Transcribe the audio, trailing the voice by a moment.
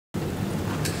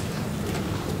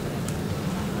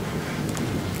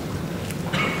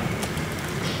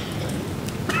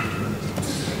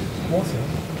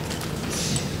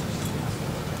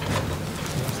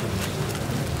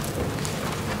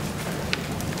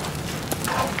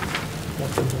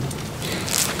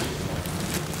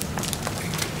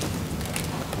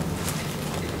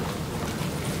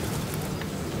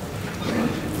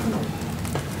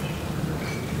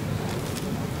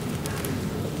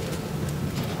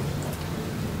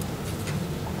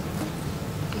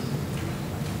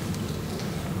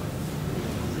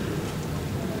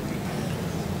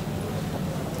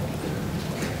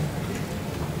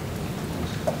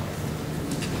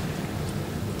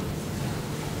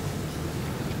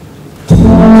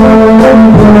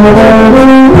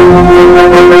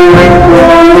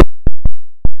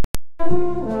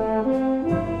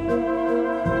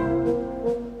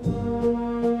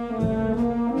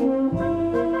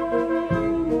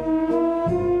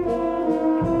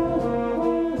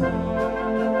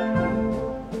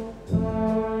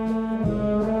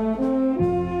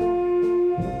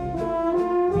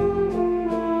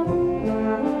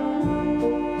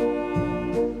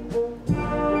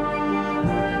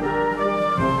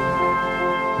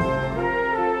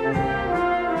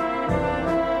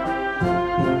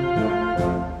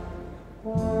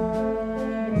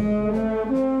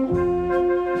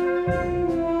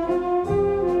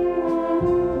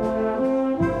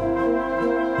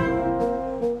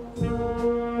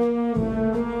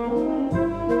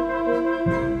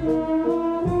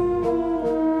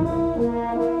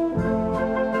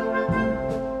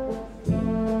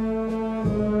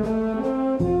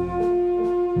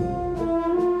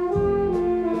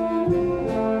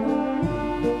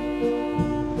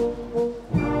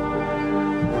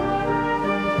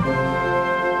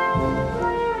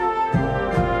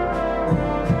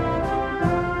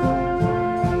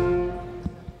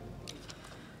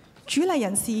主禮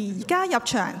人士而家入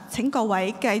場，請各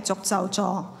位繼續就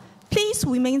座。Please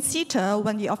remain seated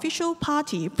when the official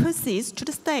party proceeds to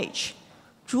the stage。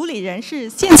主禮人士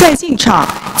現在進場，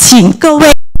請各位。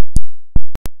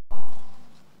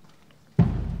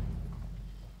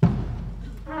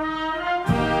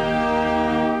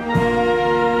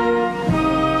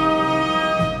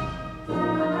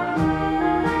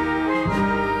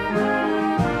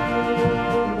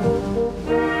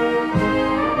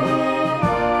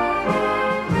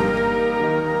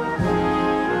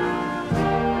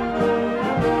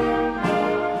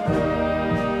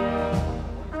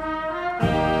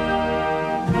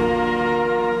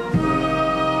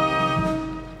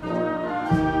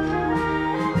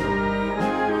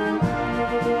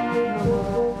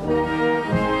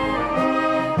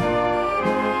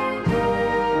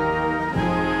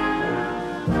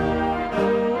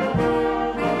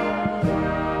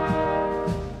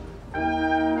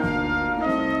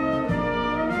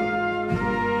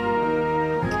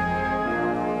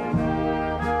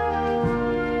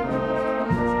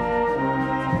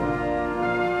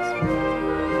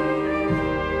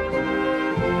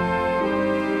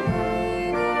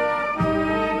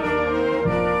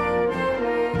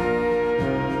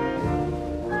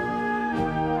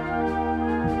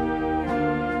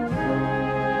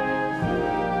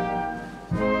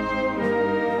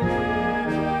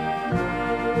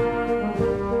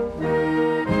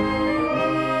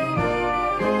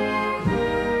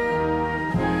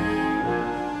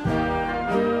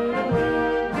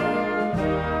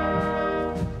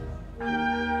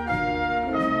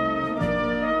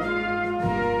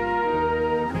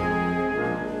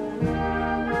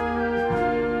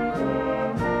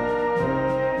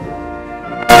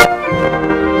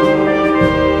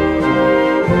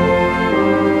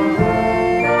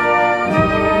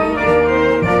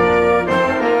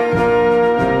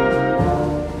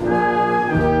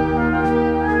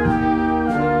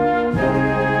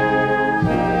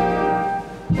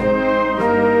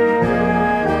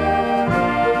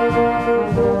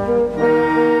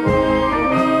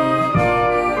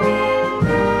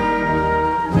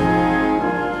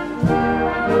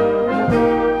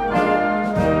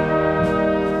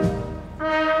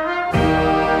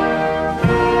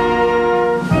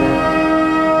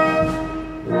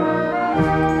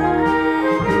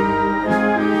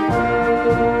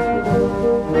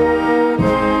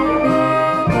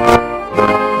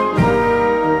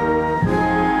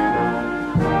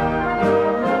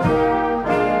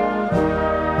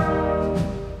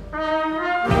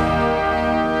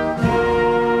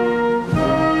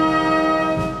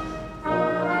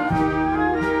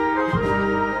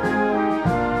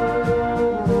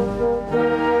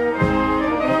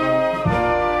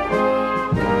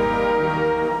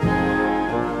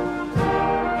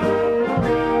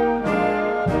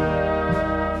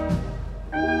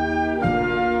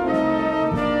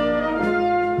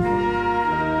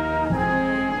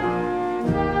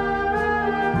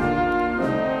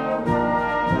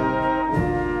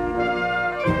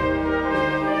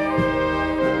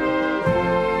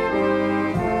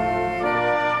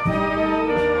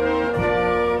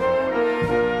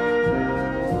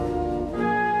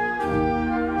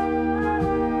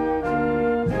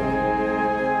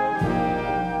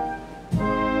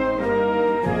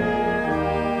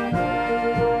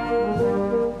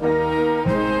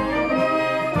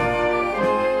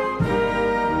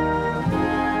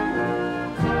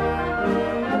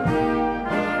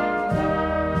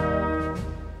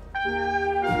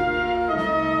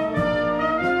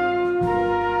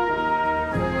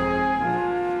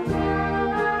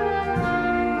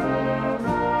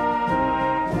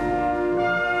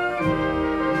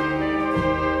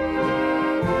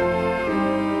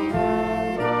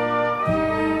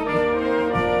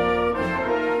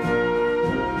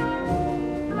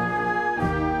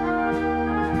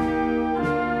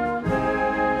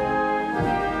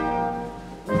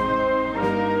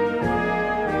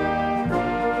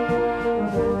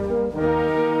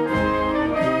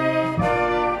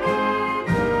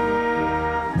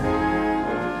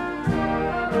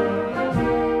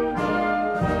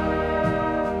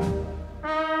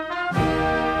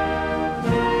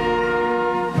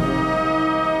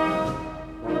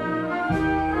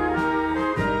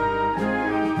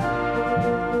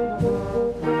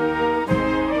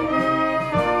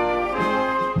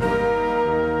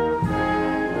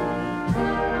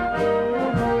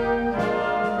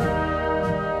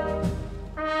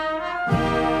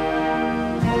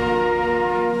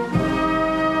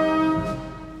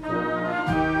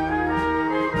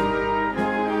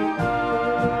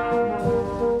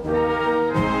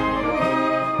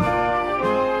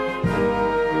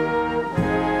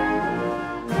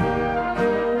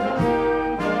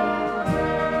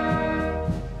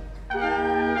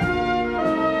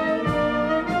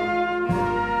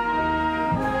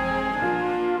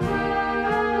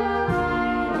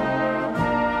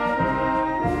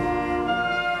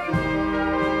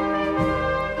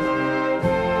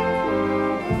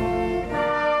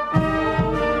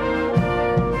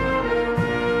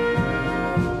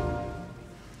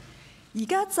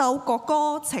首國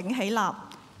歌，請起立。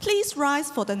Please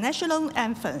rise for the national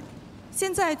anthem.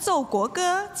 現在奏國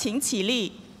歌，請起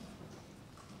立。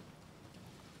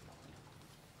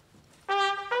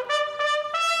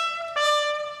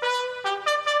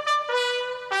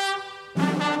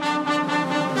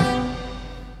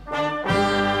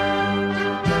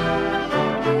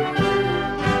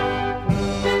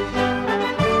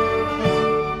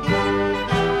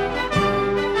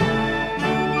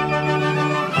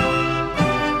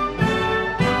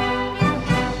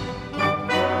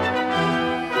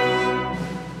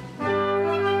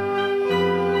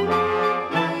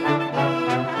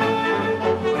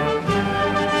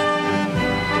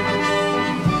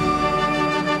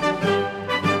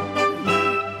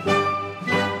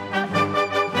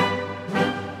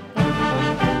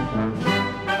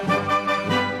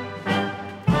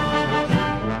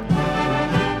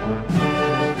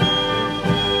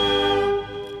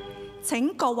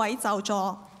請各位就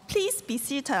座 ，Please be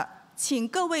seated。請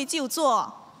各位就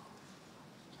座。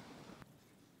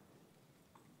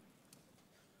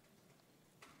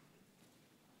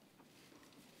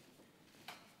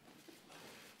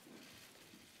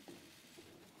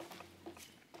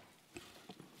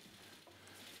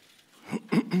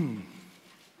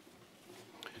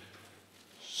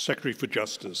Secretary for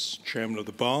Justice, Chairman of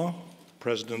the Bar,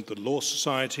 President of the Law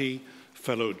Society,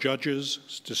 fellow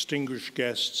judges, distinguished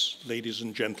guests, ladies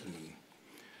and gentlemen.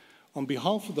 On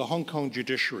behalf of the Hong Kong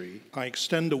judiciary, I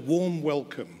extend a warm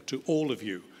welcome to all of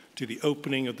you to the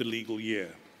opening of the legal year.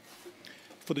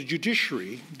 For the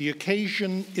judiciary, the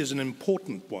occasion is an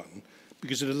important one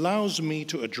because it allows me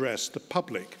to address the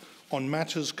public on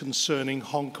matters concerning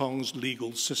Hong Kong's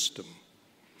legal system.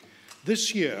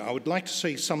 This year, I would like to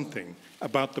say something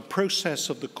about the process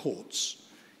of the courts.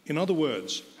 In other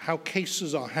words, how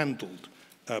cases are handled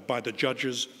by the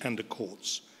judges and the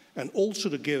courts, and also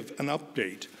to give an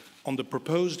update on the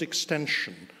proposed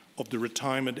extension of the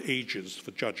retirement ages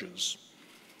for judges.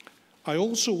 I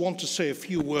also want to say a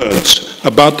few words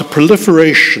about the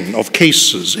proliferation of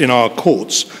cases in our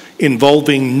courts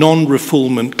involving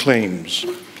non-refoulement claims.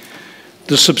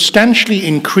 The substantially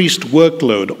increased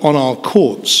workload on our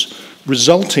courts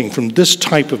resulting from this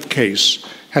type of case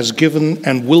has given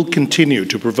and will continue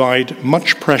to provide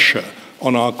much pressure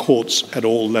on our courts at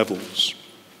all levels.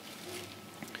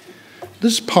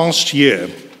 This past year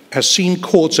has seen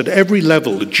courts at every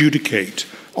level adjudicate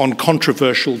on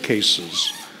controversial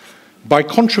cases. By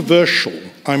controversial,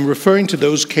 I'm referring to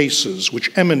those cases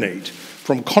which emanate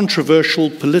from controversial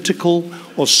political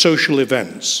or social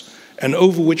events and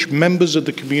over which members of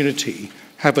the community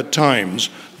have at times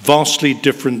vastly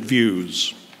different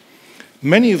views.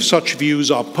 Many of such views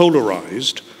are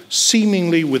polarized,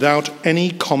 seemingly without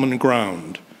any common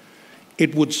ground.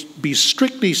 It would be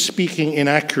strictly speaking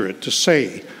inaccurate to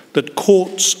say that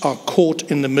courts are caught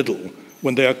in the middle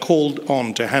when they are called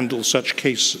on to handle such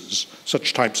cases,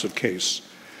 such types of case.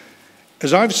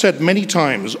 As I've said many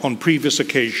times on previous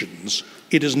occasions,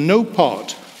 it is no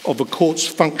part of a court's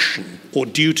function or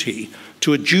duty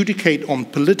to adjudicate on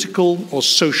political or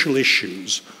social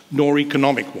issues, nor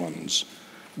economic ones,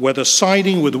 whether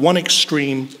siding with one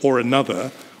extreme or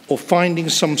another, or finding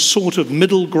some sort of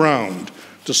middle ground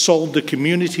to solve the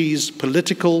community's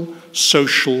political,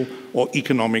 social, or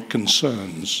economic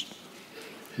concerns.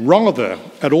 Rather,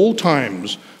 at all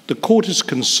times, the court is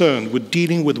concerned with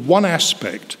dealing with one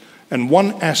aspect, and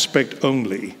one aspect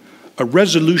only, a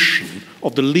resolution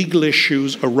of the legal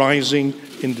issues arising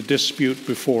in the dispute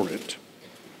before it.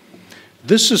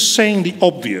 This is saying the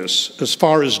obvious as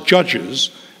far as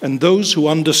judges and those who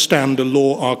understand the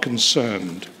law are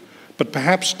concerned, but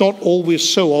perhaps not always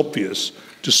so obvious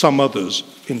to some others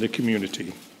in the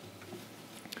community.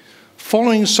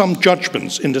 Following some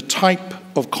judgments in the type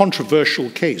of controversial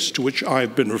case to which I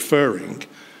have been referring,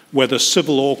 whether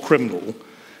civil or criminal,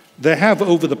 there have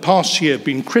over the past year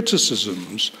been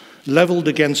criticisms leveled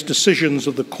against decisions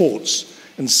of the courts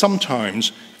and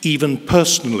sometimes even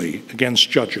personally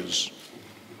against judges.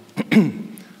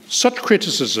 Such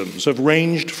criticisms have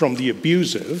ranged from the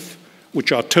abusive,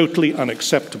 which are totally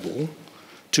unacceptable,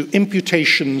 to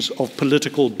imputations of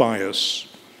political bias.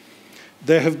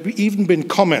 There have even been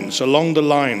comments along the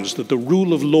lines that the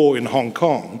rule of law in Hong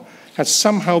Kong has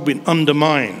somehow been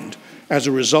undermined as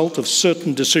a result of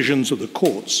certain decisions of the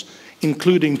courts,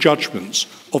 including judgments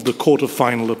of the Court of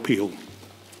Final Appeal.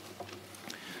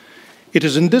 It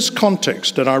is in this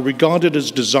context that I regard it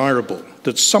as desirable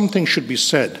that something should be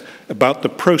said about the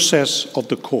process of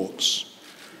the courts.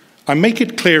 I make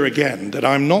it clear again that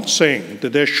I'm not saying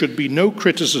that there should be no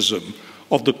criticism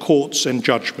of the courts and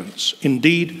judgments.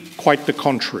 Indeed, quite the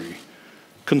contrary.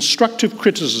 constructive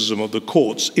criticism of the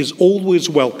courts is always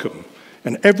welcome,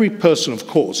 and every person, of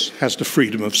course, has the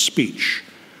freedom of speech.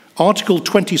 Article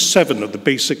 27 of the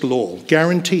Basic Law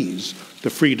guarantees the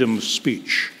freedom of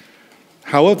speech.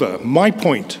 However, my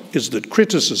point is that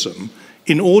criticism,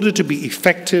 in order to be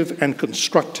effective and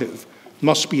constructive,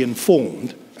 must be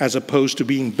informed as opposed to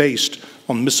being based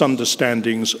on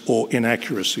misunderstandings or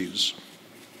inaccuracies.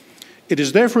 It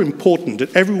is therefore important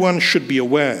that everyone should be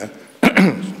aware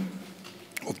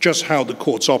of just how the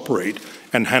courts operate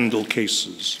and handle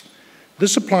cases.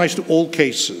 This applies to all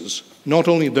cases, not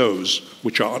only those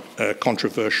which are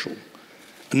controversial.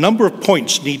 A number of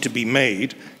points need to be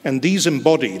made, and these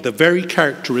embody the very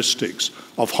characteristics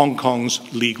of Hong Kong's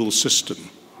legal system.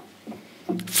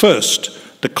 First,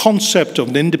 the concept of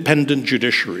an independent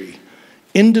judiciary.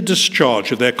 In the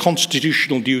discharge of their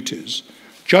constitutional duties,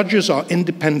 judges are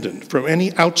independent from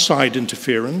any outside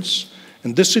interference,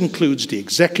 and this includes the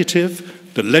executive,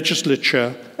 the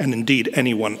legislature, and indeed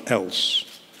anyone else.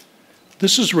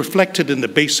 This is reflected in the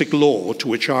Basic Law, to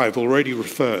which I have already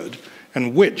referred,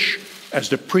 and which, as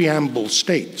the preamble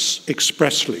states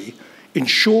expressly,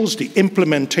 ensures the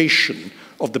implementation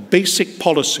of the basic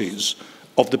policies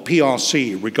of the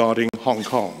PRC regarding Hong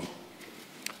Kong.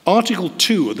 Article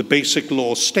 2 of the Basic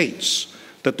Law states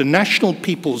that the National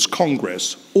People's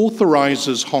Congress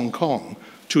authorizes Hong Kong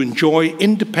to enjoy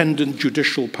independent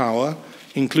judicial power,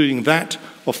 including that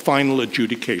of final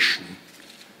adjudication.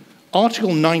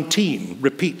 Article 19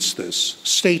 repeats this,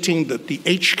 stating that the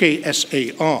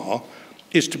HKSAR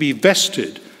is to be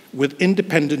vested with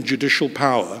independent judicial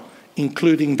power,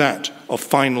 including that of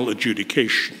final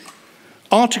adjudication.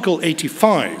 Article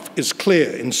 85 is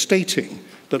clear in stating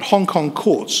that Hong Kong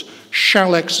courts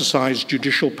shall exercise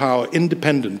judicial power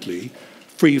independently,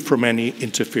 free from any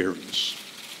interference.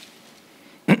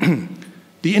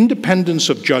 The independence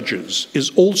of judges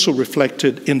is also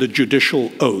reflected in the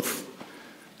judicial oath.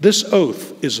 This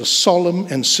oath is a solemn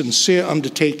and sincere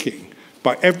undertaking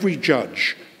by every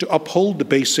judge to uphold the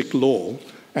Basic Law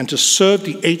and to serve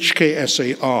the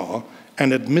HKSAR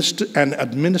and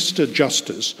administer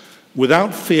justice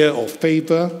without fear or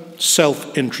favor,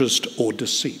 self-interest, or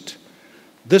deceit.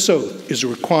 This oath is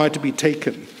required to be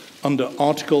taken under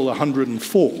Article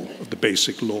 104 of the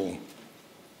Basic Law.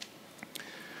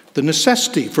 The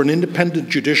necessity for an independent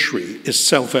judiciary is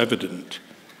self-evident.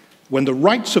 When the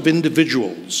rights of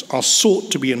individuals are sought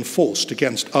to be enforced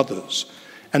against others,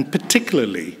 and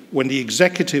particularly when the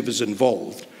executive is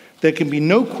involved, there can be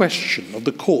no question of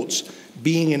the courts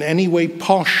being in any way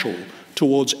partial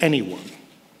towards anyone.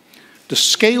 The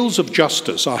scales of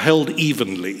justice are held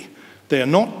evenly. They are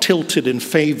not tilted in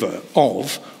favor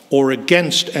of or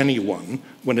against anyone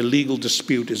when a legal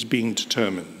dispute is being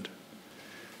determined.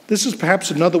 This is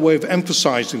perhaps another way of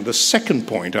emphasizing the second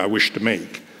point I wish to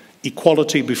make: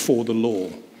 equality before the law.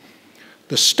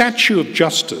 The Statue of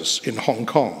Justice in Hong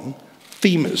Kong,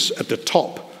 famous at the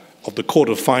top of the Court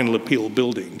of Final Appeal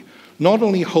building, not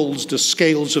only holds the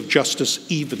scales of justice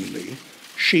evenly,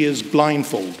 she is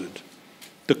blindfolded.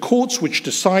 The courts which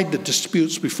decide the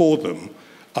disputes before them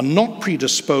are not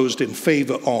predisposed in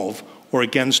favor of or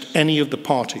against any of the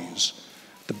parties.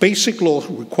 The Basic Law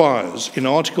requires, in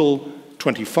Article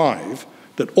 25,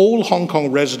 that all Hong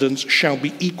Kong residents shall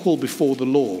be equal before the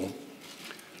law.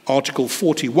 Article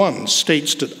 41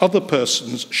 states that other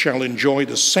persons shall enjoy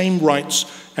the same rights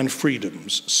and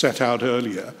freedoms set out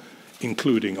earlier,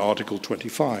 including Article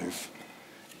 25.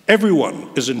 Everyone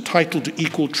is entitled to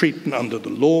equal treatment under the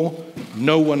law.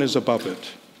 No one is above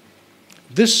it.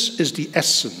 This is the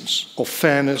essence of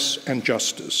fairness and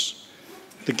justice.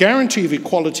 The guarantee of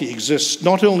equality exists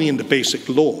not only in the Basic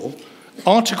Law.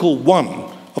 Article 1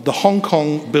 of the Hong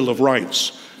Kong Bill of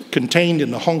Rights, contained in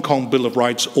the Hong Kong Bill of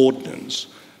Rights Ordinance,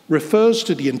 refers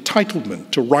to the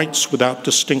entitlement to rights without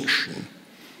distinction.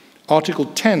 Article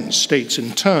 10 states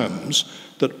in terms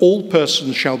that all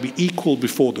persons shall be equal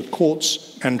before the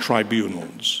courts and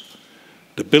tribunals.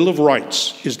 The Bill of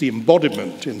Rights is the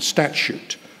embodiment in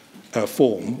statute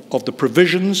form of the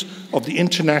provisions of the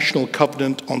International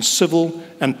Covenant on Civil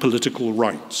and Political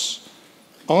Rights.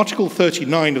 Article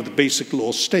 39 of the Basic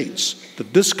Law states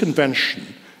that this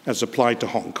convention, as applied to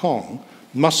Hong Kong,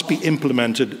 must be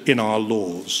implemented in our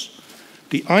laws.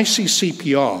 The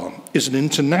ICCPR is an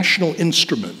international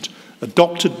instrument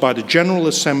adopted by the General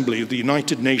Assembly of the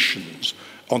United Nations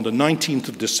on the 19th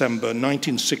of December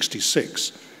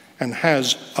 1966 and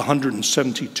has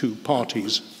 172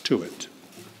 parties to it.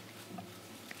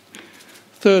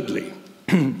 Thirdly,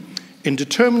 in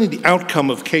determining the outcome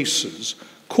of cases,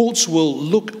 courts will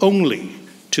look only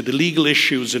to the legal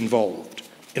issues involved.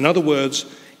 In other words,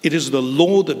 it is the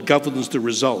law that governs the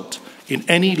result in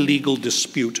any legal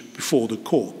dispute before the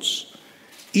courts.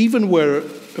 Even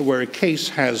where a case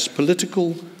has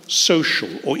political, social,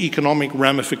 or economic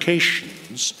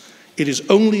ramifications, it is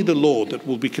only the law that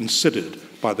will be considered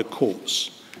by the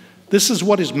courts. This is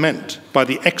what is meant by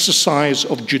the exercise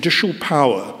of judicial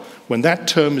power when that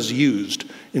term is used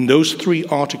in those 3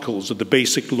 articles of the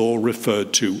Basic Law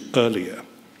referred to earlier.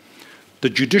 The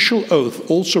judicial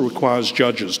oath also requires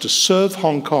judges to serve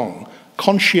Hong Kong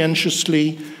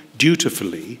conscientiously,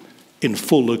 dutifully, in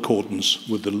full accordance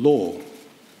with the law.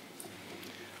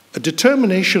 A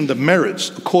determination of the merits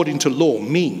according to law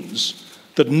means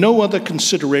that no other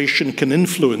consideration can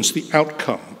influence the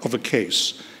outcome of a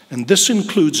case, and this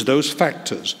includes those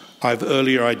factors I've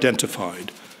earlier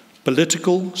identified: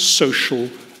 political, social,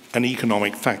 and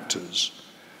economic factors.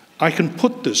 I can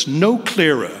put this no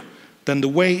clearer than the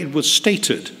way it was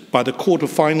stated by the Court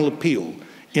of Final Appeal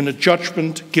in a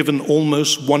judgment given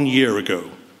almost 1 year ago.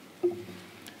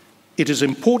 It is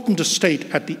important to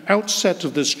state at the outset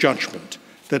of this judgment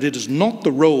that it is not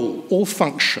the role or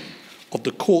function of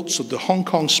the courts of the Hong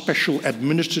Kong Special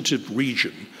Administrative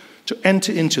Region to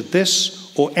enter into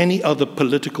this or any other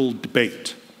political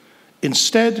debate.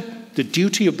 Instead, the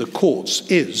duty of the courts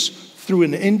is, through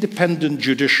an independent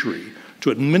judiciary,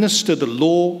 to administer the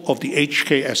law of the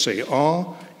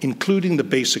HKSAR, including the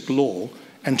Basic Law,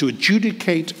 and to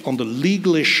adjudicate on the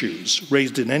legal issues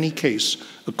raised in any case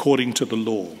according to the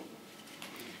law.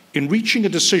 In reaching a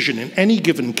decision in any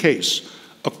given case,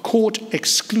 a court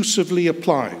exclusively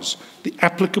applies the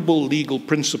applicable legal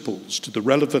principles to the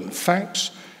relevant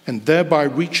facts and thereby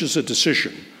reaches a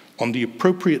decision on the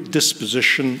appropriate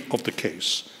disposition of the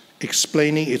case,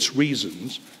 explaining its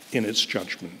reasons in its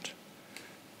judgment.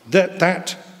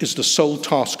 That is the sole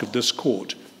task of this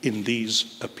court in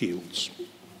these appeals.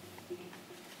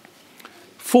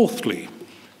 Fourthly,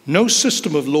 no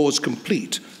system of law is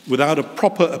complete without a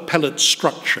proper appellate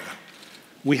structure.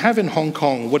 We have in Hong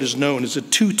Kong what is known as a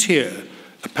 2-tier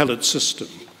appellate system.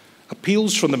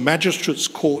 Appeals from the magistrates'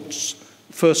 courts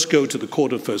first go to the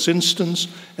Court of First Instance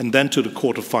and then to the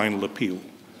Court of Final Appeal.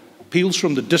 Appeals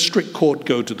from the District Court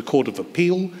go to the Court of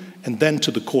Appeal and then to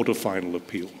the Court of Final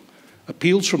Appeal.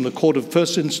 Appeals from the Court of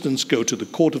First Instance go to the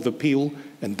Court of Appeal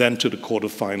and then to the Court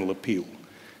of Final Appeal.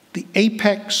 The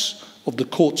apex of the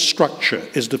court structure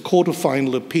is the Court of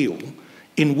Final Appeal,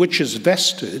 in which is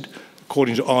vested,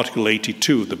 according to Article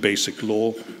 82 of the Basic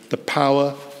Law, the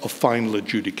power of final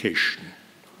adjudication.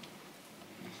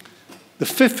 The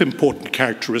fifth important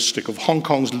characteristic of Hong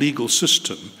Kong's legal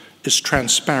system is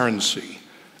transparency,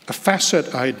 a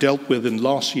facet I dealt with in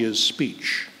last year's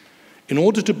speech. In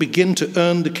order to begin to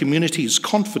earn the community's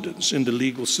confidence in the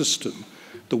legal system,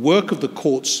 the work of the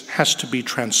courts has to be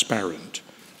transparent.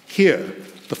 Here,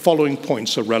 the following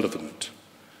points are relevant.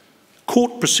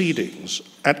 Court proceedings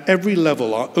at every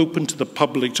level are open to the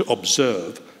public to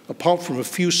observe, apart from a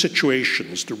few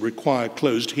situations that require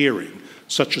closed hearing,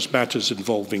 such as matters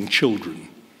involving children.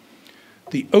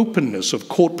 The openness of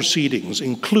court proceedings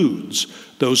includes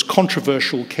those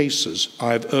controversial cases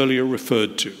I have earlier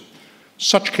referred to.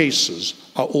 Such cases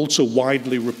are also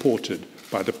widely reported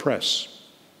by the press.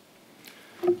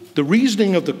 The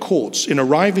reasoning of the courts in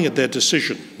arriving at their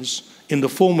decisions in the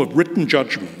form of written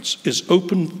judgments is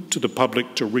open to the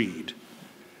public to read.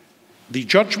 The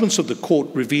judgments of the court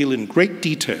reveal in great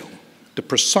detail the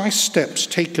precise steps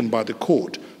taken by the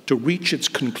court to reach its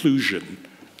conclusion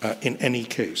in any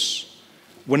case.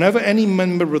 Whenever any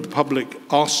member of the public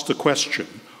asks the question,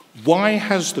 why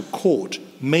has the court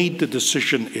made the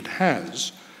decision it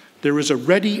has, there is a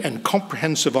ready and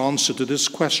comprehensive answer to this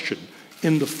question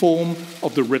in the form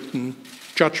of the written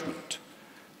judgment.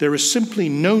 There is simply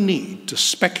no need to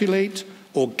speculate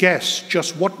or guess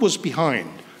just what was behind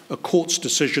a court's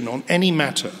decision on any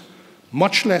matter,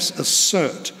 much less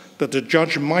assert that the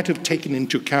judge might have taken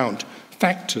into account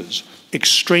factors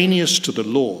extraneous to the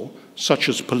law, such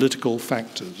as political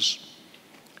factors.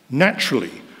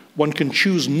 Naturally, one can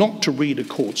choose not to read a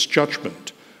court's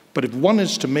judgment, but if one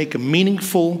is to make a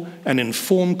meaningful and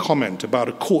informed comment about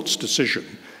a court's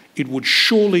decision, it would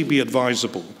surely be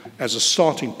advisable as a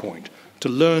starting point to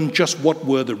learn just what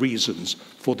were the reasons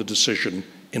for the decision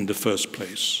in the first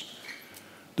place.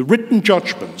 The written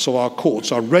judgments of our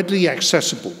courts are readily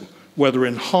accessible, whether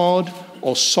in hard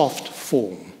or soft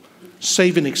form.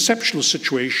 Save in exceptional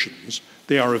situations,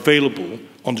 they are available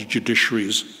on the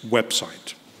judiciary's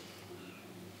website.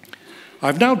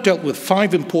 I've now dealt with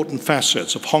 5 important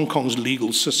facets of Hong Kong's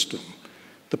legal system.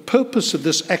 The purpose of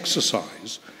this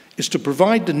exercise is to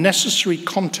provide the necessary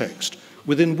context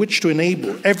within which to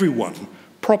enable everyone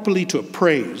properly to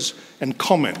appraise and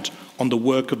comment on the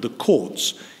work of the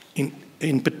courts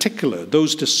in particular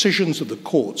those decisions of the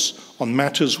courts on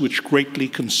matters which greatly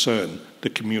concern the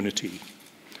community.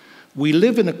 We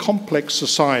live in a complex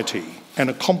society and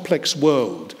a complex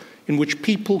world in which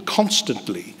people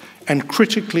constantly and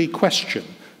critically question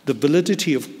the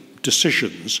validity of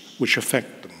decisions which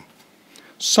affect them.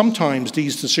 Sometimes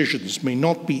these decisions may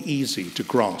not be easy to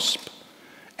grasp,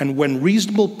 and when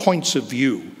reasonable points of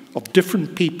view of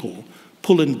different people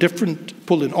pull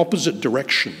in opposite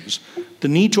directions, the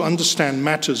need to understand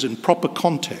matters in proper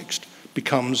context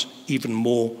becomes even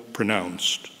more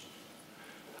pronounced.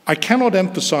 I cannot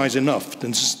emphasize enough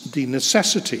the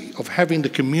necessity of having the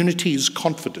community's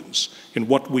confidence in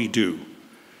what we do.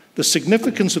 The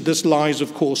significance of this lies,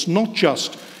 of course, not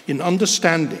just in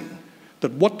understanding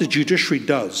that what the judiciary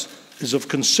does is of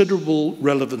considerable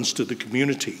relevance to the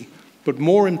community, but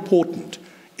more important,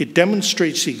 it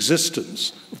demonstrates the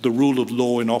existence of the rule of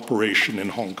law in operation in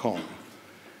Hong Kong.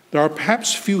 There are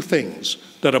perhaps few things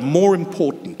that are more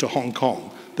important to Hong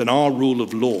Kong than our rule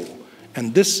of law,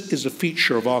 and this is a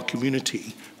feature of our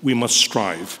community we must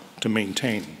strive to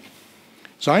maintain.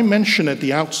 As I mentioned at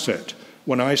the outset,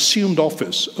 when I assumed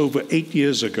office over 8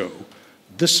 years ago,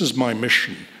 this is my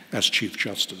mission as Chief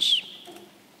Justice.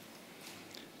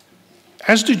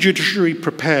 As the judiciary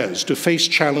prepares to face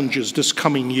challenges this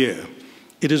coming year,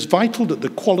 it is vital that the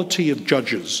quality of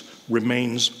judges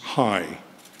remains high.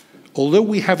 Although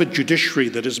we have a judiciary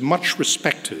that is much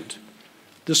respected,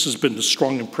 this has been the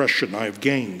strong impression I have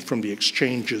gained from the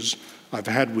exchanges I've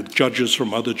had with judges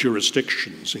from other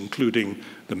jurisdictions, including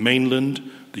the mainland,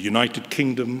 the United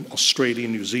Kingdom, Australia,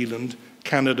 New Zealand,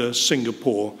 Canada,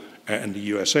 Singapore, and the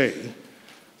USA.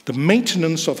 The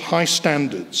maintenance of high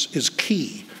standards is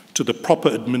key to the proper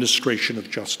administration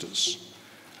of justice.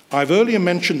 I've earlier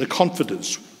mentioned the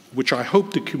confidence which I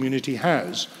hope the community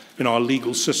has in our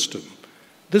legal system.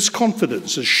 This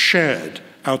confidence is shared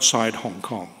outside Hong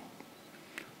Kong.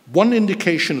 One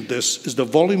indication of this is the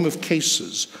volume of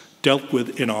cases dealt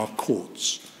with in our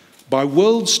courts. By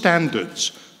world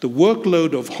standards, the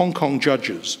workload of Hong Kong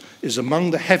judges is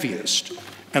among the heaviest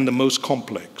and the most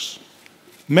complex.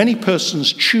 Many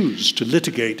persons choose to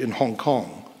litigate in Hong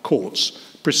Kong courts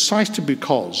precisely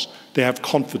because they have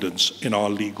confidence in our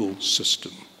legal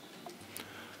system.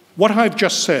 What I've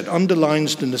just said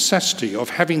underlines the necessity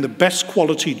of having the best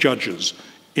quality judges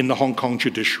in the Hong Kong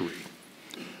judiciary.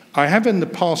 I have in the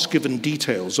past given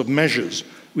details of measures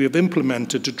we have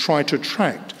implemented to try to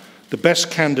attract the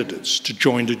best candidates to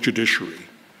join the judiciary.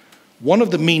 One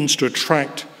of the means to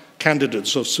attract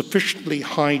candidates of sufficiently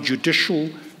high judicial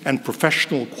and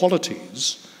professional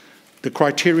qualities, the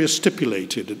criteria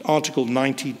stipulated in Article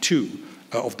 92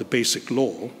 of the Basic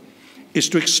Law, is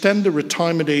to extend the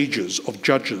retirement ages of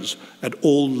judges at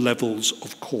all levels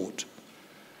of court.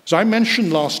 As I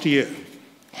mentioned last year,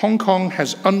 Hong Kong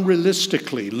has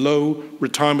unrealistically low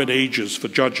retirement ages for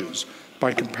judges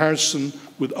by comparison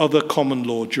with other common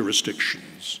law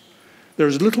jurisdictions. There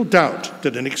is little doubt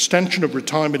that an extension of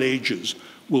retirement ages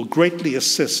will greatly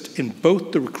assist in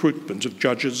both the recruitment of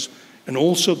judges and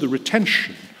also the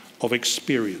retention of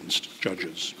experienced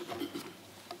judges.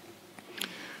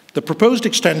 The proposed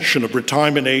extension of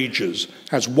retirement ages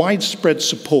has widespread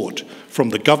support from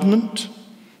the government,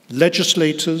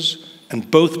 legislators,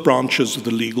 and both branches of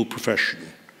the legal profession.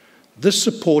 This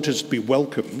support is to be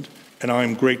welcomed, and I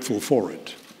am grateful for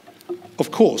it.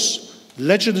 Of course,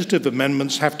 legislative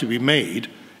amendments have to be made,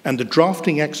 and the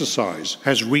drafting exercise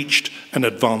has reached an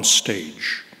advanced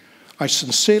stage. I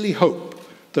sincerely hope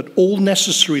that all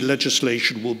necessary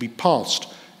legislation will be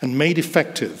passed and made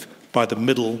effective by the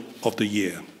middle of the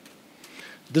year.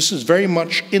 This is very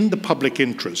much in the public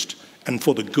interest and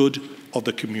for the good of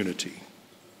the community.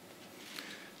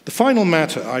 The final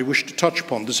matter I wish to touch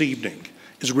upon this evening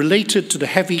is related to the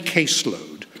heavy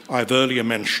caseload I've earlier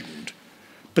mentioned.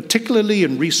 Particularly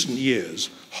in recent years,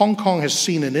 Hong Kong has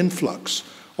seen an influx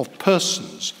of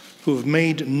persons who have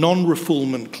made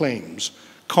non-refoulement claims,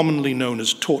 commonly known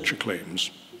as torture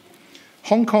claims.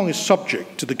 Hong Kong is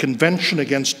subject to the Convention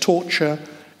Against Torture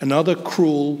and Other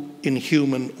Cruel,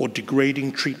 Inhuman, or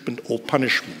Degrading Treatment or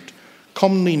Punishment,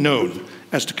 commonly known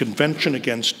as the Convention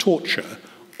Against Torture,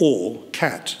 or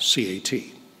CAT,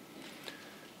 C-A-T.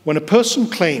 When a person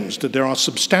claims that there are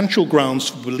substantial grounds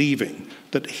for believing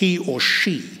that he or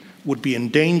she would be in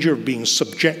danger of being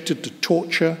subjected to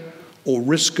torture or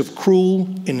risk of cruel,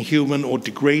 inhuman, or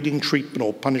degrading treatment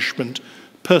or punishment,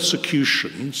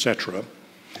 persecution, etc.,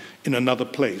 in another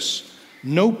place,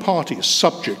 no party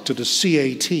subject to the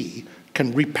CAT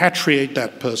can repatriate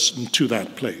that person to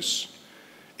that place.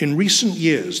 In recent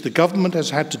years, the government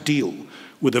has had to deal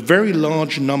with a very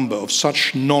large number of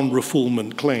such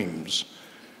non-refoulement claims.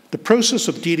 The process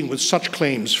of dealing with such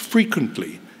claims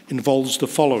frequently involves the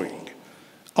following.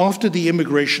 After the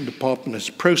Immigration Department has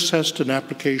processed an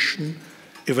application,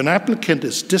 if an applicant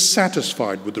is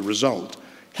dissatisfied with the result,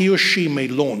 he or she may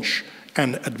launch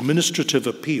an administrative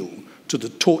appeal to the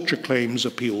Torture Claims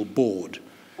Appeal Board.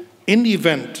 In the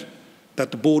event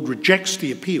that the board rejects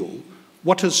the appeal,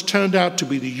 what has turned out to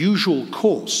be the usual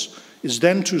course is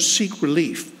then to seek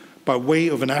relief by way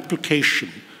of an application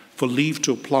for leave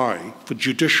to apply for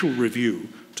judicial review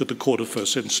to the Court of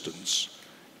First Instance.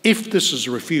 If this is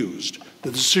refused,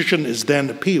 the decision is then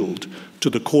appealed to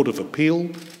the Court of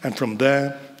Appeal and from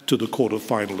there to the Court of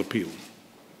Final Appeal.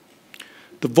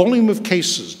 The volume of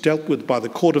cases dealt with by the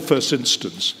Court of First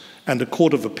Instance and the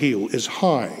Court of Appeal is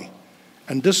high,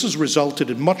 and this has resulted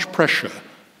in much pressure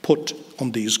put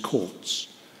on these courts.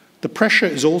 The pressure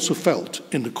is also felt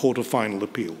in the Court of Final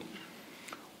Appeal.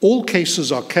 All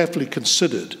cases are carefully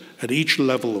considered at each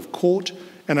level of court,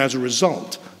 and as a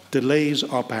result, delays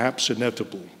are perhaps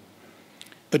inevitable.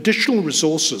 Additional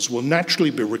resources will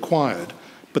naturally be required,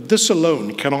 but this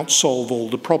alone cannot solve all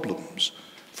the problems.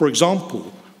 For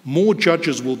example, more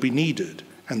judges will be needed,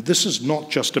 and this is not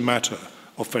just a matter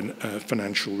of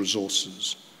financial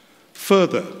resources.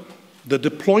 Further, the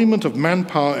deployment of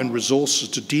manpower and resources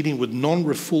to dealing with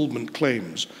non-refoulement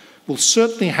claims will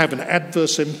certainly have an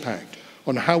adverse impact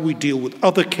on how we deal with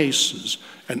other cases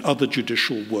and other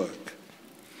judicial work.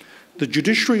 The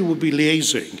judiciary will be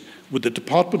liaising with the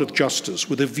Department of Justice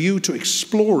with a view to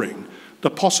exploring the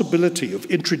possibility of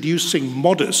introducing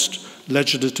modest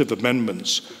legislative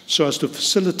amendments so as to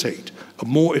facilitate a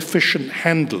more efficient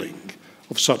handling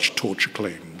of such torture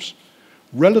claims.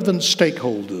 Relevant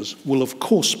stakeholders will of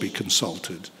course be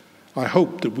consulted. I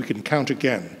hope that we can count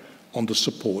again on the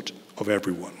support of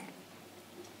everyone.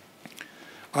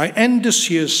 I end this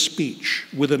year's speech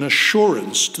with an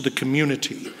assurance to the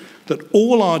community that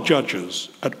all our judges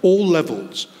at all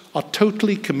levels are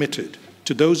totally committed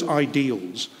to those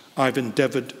ideals I've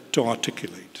endeavored to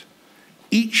articulate.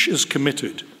 Each is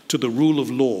committed to the rule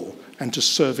of law and to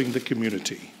serving the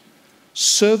community.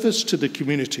 Service to the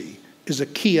community is a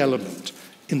key element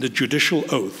in the judicial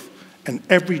oath, and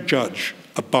every judge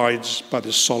abides by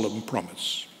this solemn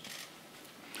promise.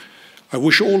 I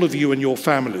wish all of you and your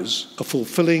families a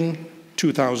fulfilling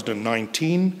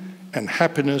 2019 and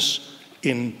happiness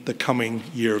in the coming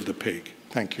Year of the Pig.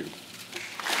 Thank you.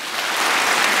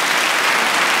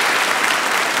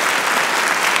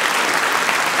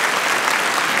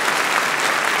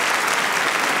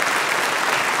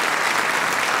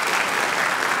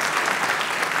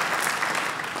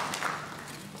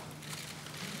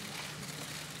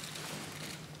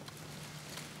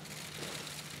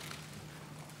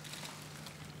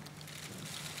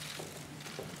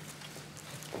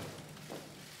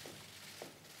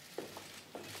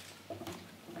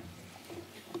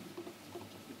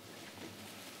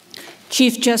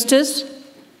 Chief Justice,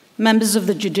 members of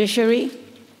the Judiciary,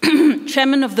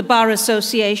 Chairman of the Bar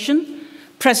Association,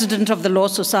 President of the Law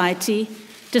Society,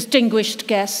 distinguished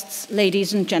guests,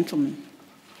 ladies and gentlemen.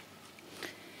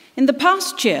 In the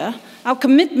past year, our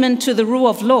commitment to the rule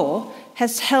of law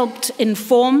has helped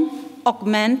inform,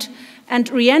 augment, and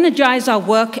re-energize our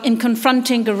work in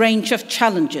confronting a range of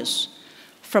challenges,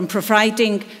 from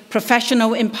providing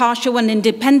professional, impartial, and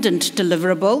independent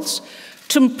deliverables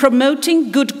to promoting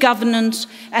good governance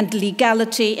and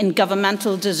legality in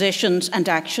governmental decisions and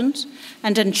actions,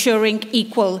 and ensuring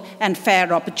equal and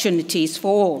fair opportunities for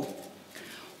all.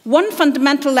 One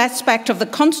fundamental aspect of the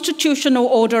constitutional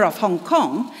order of Hong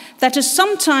Kong that is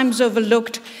sometimes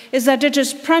overlooked is that it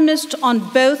is premised on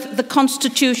both the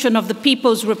Constitution of the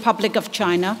People's Republic of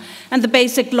China and the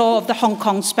Basic Law of the Hong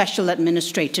Kong Special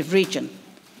Administrative Region.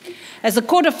 As the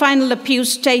Court of Final Appeal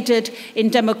stated in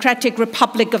Democratic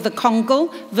Republic of the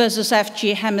Congo versus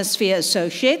FG Hemisphere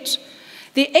Associates,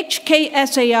 the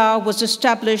HKSAR was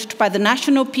established by the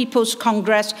National People's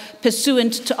Congress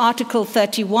pursuant to Article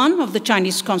 31 of the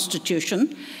Chinese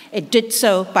Constitution. It did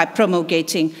so by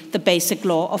promulgating the Basic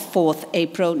Law of 4th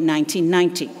April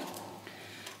 1990.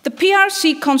 The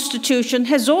PRC Constitution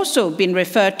has also been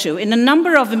referred to in a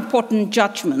number of important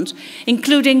judgments,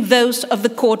 including those of the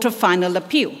Court of Final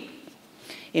Appeal.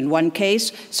 In one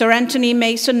case, Sir Anthony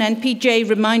Mason, NPJ,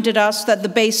 reminded us that the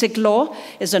Basic Law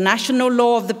is a national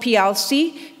law of the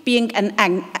PRC, being an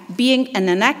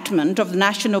enactment of the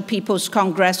National People's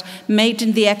Congress made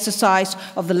in the exercise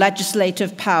of the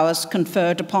legislative powers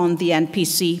conferred upon the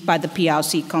NPC by the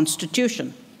PRC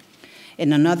Constitution.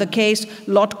 In another case,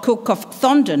 Lord Cook of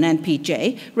Thondon,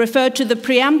 NPJ, referred to the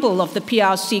preamble of the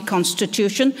PRC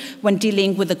Constitution when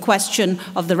dealing with the question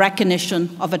of the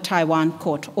recognition of a Taiwan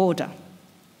court order.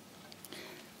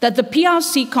 that the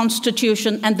PRC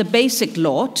Constitution and the Basic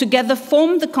Law together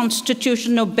form the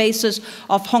constitutional basis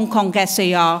of Hong Kong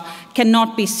SAR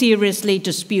cannot be seriously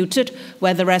disputed,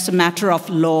 whether as a matter of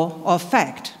law or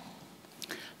fact.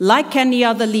 Like any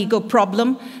other legal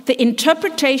problem, the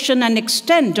interpretation and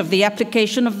extent of the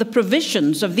application of the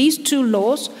provisions of these two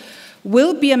laws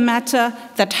will be a matter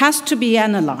that has to be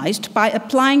analyzed by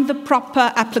applying the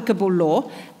proper applicable law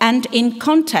and in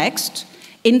context,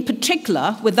 in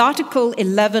particular with Article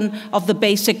 11 of the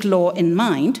Basic Law in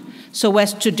mind, so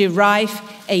as to derive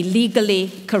a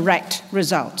legally correct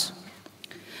result.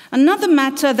 Another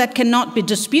matter that cannot be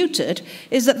disputed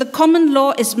is that the common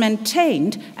law is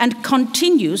maintained and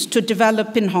continues to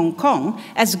develop in Hong Kong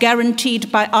as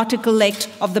guaranteed by Article 8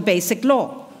 of the Basic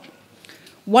Law.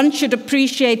 One should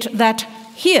appreciate that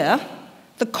here,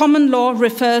 the common law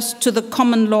refers to the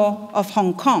common law of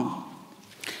Hong Kong.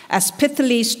 As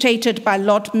pithily stated by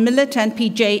Lord Millett and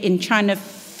PJ in China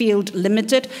Field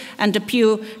Limited and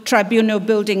Appeal Tribunal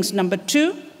Buildings No.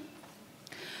 2,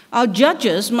 our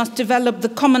judges must develop the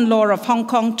common law of Hong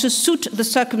Kong to suit the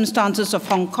circumstances of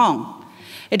Hong Kong.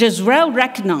 It is well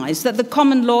recognized that the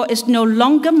common law is no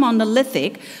longer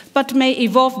monolithic, but may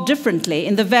evolve differently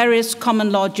in the various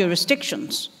common law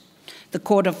jurisdictions. The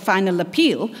Court of Final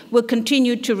Appeal will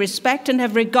continue to respect and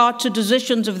have regard to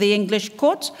decisions of the English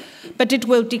courts, but it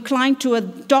will decline to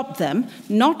adopt them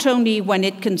not only when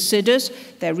it considers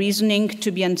their reasoning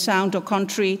to be unsound or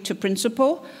contrary to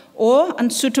principle, or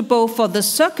unsuitable for the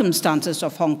circumstances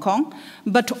of Hong Kong,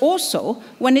 but also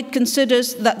when it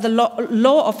considers that the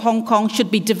law of Hong Kong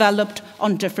should be developed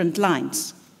on different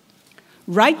lines.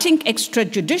 Writing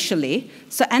extrajudicially,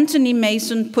 Sir Anthony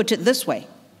Mason put it this way: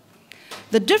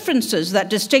 the differences that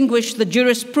distinguish the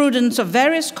jurisprudence of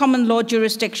various common law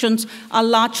jurisdictions are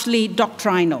largely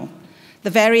doctrinal. The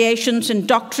variations in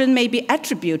doctrine may be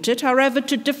attributed, however,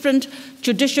 to different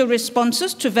judicial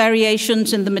responses to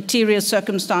variations in the material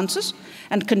circumstances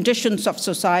and conditions of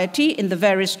society in the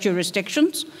various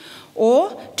jurisdictions,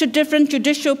 or to different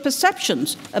judicial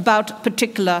perceptions about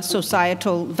particular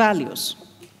societal values.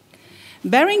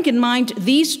 Bearing in mind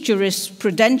these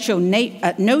jurisprudential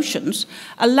notions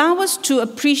allow us to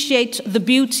appreciate the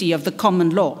beauty of the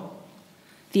common law,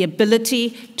 the ability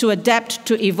to adapt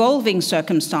to evolving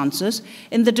circumstances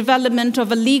in the development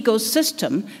of a legal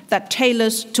system that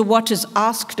tailors to what is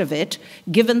asked of it,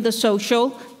 given the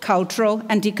social, cultural,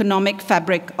 and economic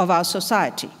fabric of our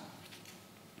society.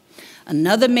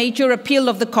 Another major appeal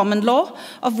of the common law,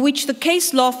 of which the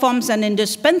case law forms an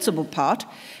indispensable part,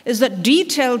 is that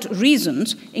detailed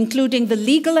reasons, including the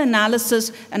legal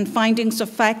analysis and findings of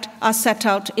fact, are set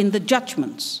out in the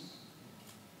judgments.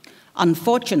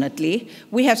 Unfortunately,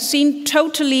 we have seen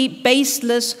totally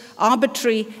baseless,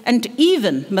 arbitrary, and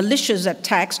even malicious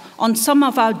attacks on some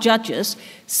of our judges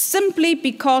simply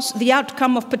because the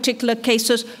outcome of particular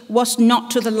cases was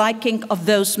not to the liking of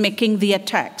those making the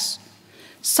attacks.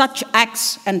 Such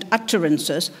acts and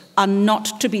utterances are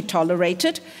not to be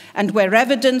tolerated, and where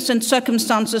evidence and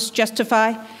circumstances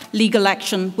justify, legal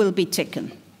action will be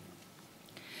taken.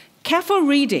 Careful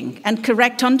reading and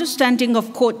correct understanding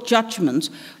of court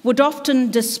judgments would often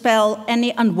dispel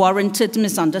any unwarranted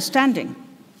misunderstanding.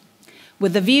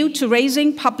 With a view to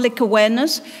raising public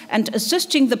awareness and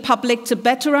assisting the public to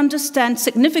better understand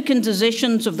significant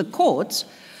decisions of the courts,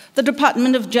 the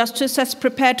Department of Justice has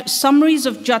prepared summaries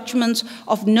of judgments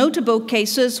of notable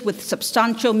cases with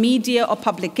substantial media or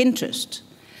public interest.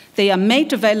 They are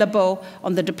made available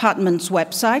on the department's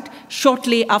website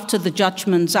shortly after the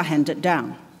judgments are handed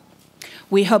down.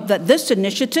 We hope that this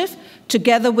initiative,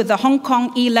 together with the Hong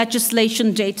Kong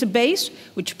e-legislation database,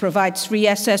 which provides free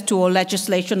access to all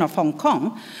legislation of Hong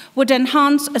Kong, would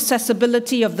enhance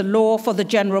accessibility of the law for the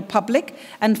general public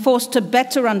and foster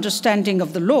better understanding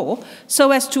of the law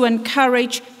so as to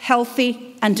encourage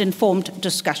healthy and informed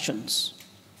discussions.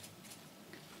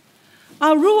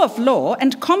 Our rule of law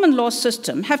and common law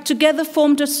system have together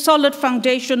formed a solid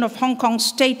foundation of Hong Kong's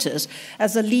status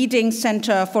as a leading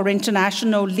center for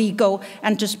international legal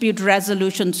and dispute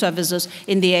resolution services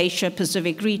in the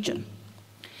Asia-Pacific region.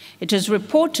 It is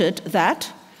reported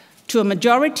that, to a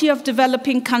majority of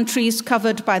developing countries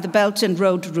covered by the Belt and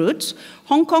Road routes,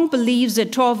 Hong Kong believes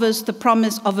it offers the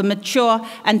promise of a mature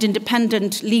and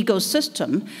independent legal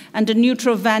system and a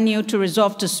neutral venue to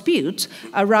resolve disputes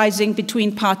arising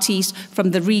between parties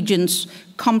from the region's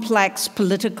complex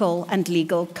political and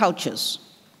legal cultures.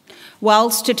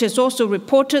 Whilst it is also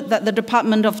reported that the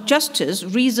Department of Justice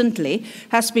recently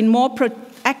has been more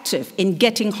proactive in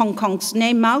getting Hong Kong's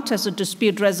name out as a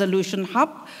dispute resolution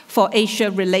hub for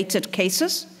Asia-related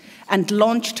cases and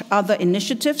launched other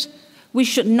initiatives, we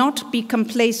should not be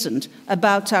complacent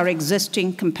about our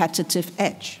existing competitive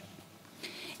edge.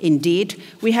 Indeed,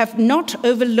 we have not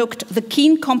overlooked the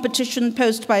keen competition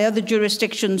posed by other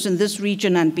jurisdictions in this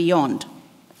region and beyond.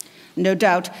 No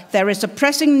doubt, there is a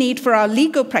pressing need for our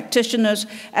legal practitioners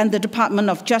and the Department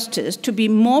of Justice to be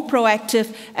more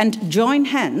proactive and join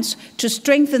hands to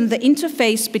strengthen the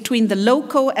interface between the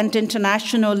local and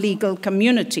international legal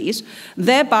communities,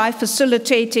 thereby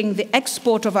facilitating the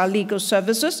export of our legal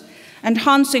services,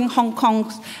 enhancing Hong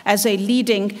Kong as a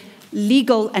leading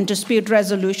legal and dispute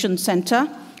resolution center,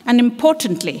 and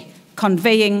importantly,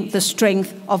 conveying the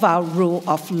strength of our rule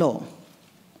of law.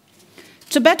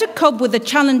 To better cope with the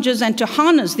challenges and to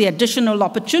harness the additional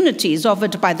opportunities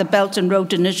offered by the Belt and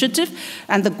Road Initiative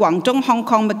and the Guangdong, Hong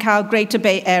Kong, Macau Greater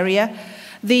Bay Area,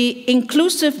 the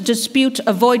Inclusive Dispute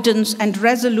Avoidance and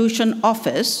Resolution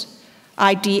Office,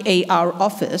 IDAR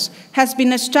office, has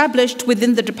been established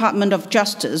within the Department of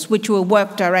Justice, which will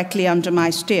work directly under my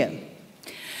steer.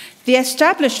 The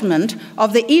establishment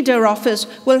of the IDAR office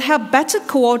will help better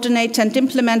coordinate and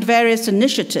implement various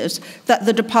initiatives that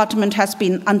the department has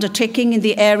been undertaking in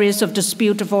the areas of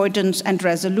dispute avoidance and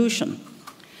resolution.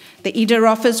 The IDAR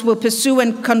office will pursue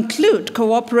and conclude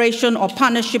cooperation or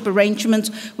partnership arrangements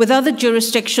with other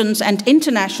jurisdictions and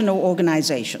international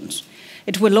organizations.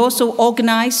 It will also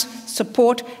organize,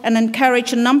 support, and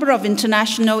encourage a number of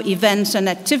international events and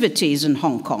activities in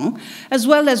Hong Kong, as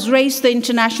well as raise the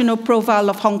international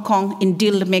profile of Hong Kong in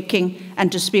deal-making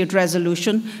and dispute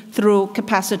resolution through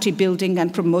capacity building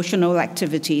and promotional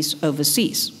activities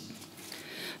overseas.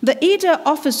 The IDA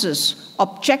office's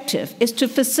objective is to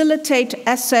facilitate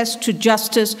access to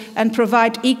justice and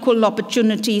provide equal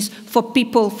opportunities for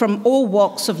people from all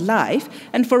walks of life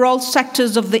and for all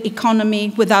sectors of the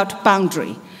economy without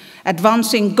boundary,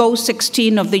 advancing Goal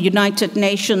 16 of the United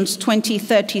Nations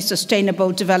 2030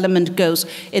 Sustainable Development Goals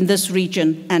in this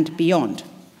region and beyond.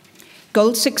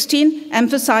 Goal 16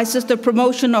 emphasizes the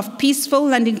promotion of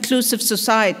peaceful and inclusive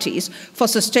societies for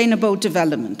sustainable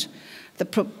development,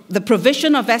 the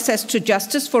provision of access to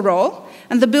justice for all,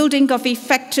 and the building of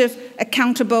effective,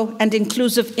 accountable, and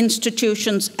inclusive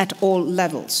institutions at all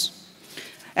levels.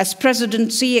 As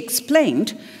President Xi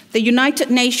explained, the United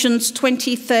Nations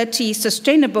 2030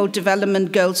 Sustainable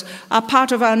Development Goals are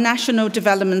part of our national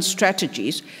development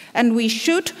strategies, and we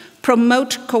should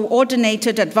promote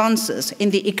coordinated advances in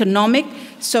the economic,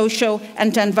 social,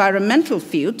 and environmental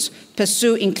fields,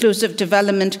 pursue inclusive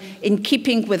development in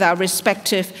keeping with our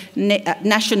respective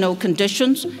national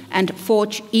conditions, and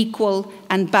forge equal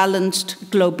and balanced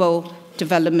global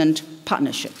development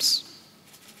partnerships.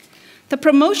 The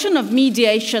promotion of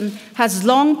mediation has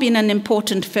long been an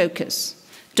important focus.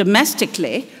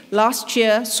 Domestically, last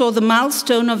year saw the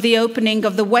milestone of the opening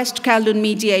of the West Kowloon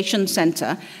Mediation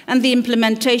Centre and the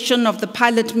implementation of the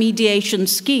pilot mediation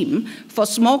scheme for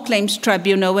small claims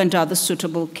tribunal and other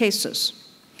suitable cases.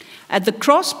 At the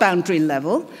cross-boundary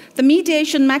level, the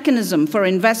mediation mechanism for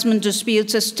investment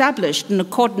disputes established in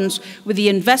accordance with the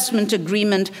investment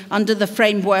agreement under the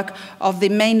framework of the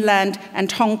Mainland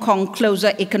and Hong Kong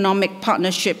Closer Economic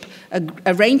Partnership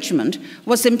Arrangement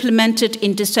was implemented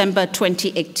in December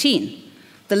 2018.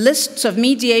 The lists of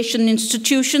mediation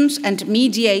institutions and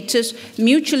mediators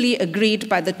mutually agreed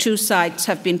by the two sides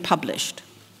have been published.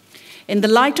 In the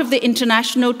light of the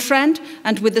international trend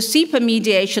and with the CEPA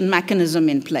mediation mechanism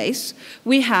in place,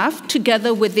 we have,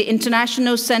 together with the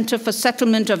International Center for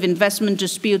Settlement of Investment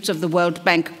Disputes of the World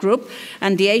Bank Group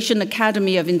and the Asian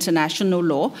Academy of International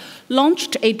Law,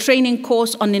 launched a training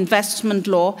course on investment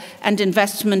law and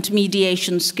investment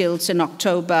mediation skills in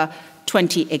October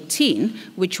 2018,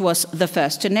 which was the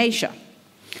first in Asia.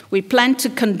 We plan to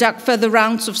conduct further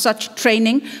rounds of such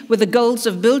training with the goals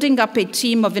of building up a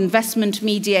team of investment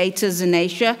mediators in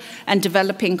Asia and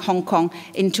developing Hong Kong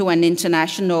into an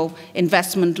international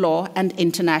investment law and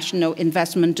international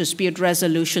investment dispute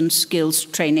resolution skills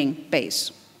training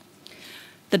base.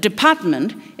 The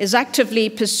department is actively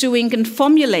pursuing and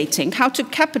formulating how to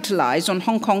capitalize on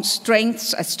Hong Kong's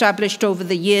strengths established over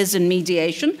the years in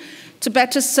mediation to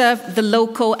better serve the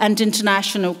local and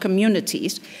international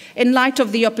communities in light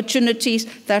of the opportunities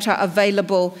that are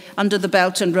available under the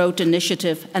Belt and Road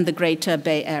Initiative and the Greater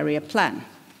Bay Area Plan.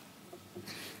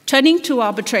 Turning to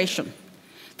arbitration,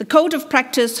 the Code of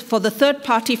Practice for the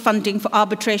third-party funding for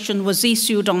arbitration was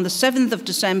issued on the 7th of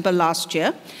December last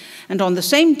year, and on the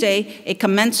same day, a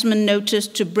commencement notice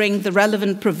to bring the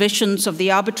relevant provisions of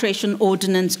the arbitration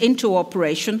ordinance into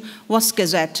operation was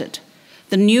gazetted.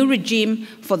 The new regime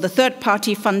for the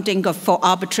third-party funding for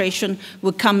arbitration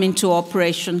will come into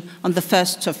operation on the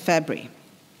 1st of February.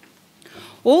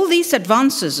 All these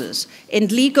advances in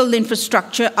legal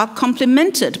infrastructure are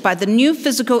complemented by the new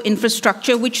physical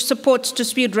infrastructure which supports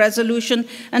dispute resolution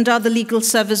and other legal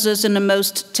services in a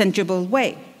most tangible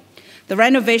way. The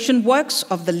renovation works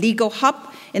of the legal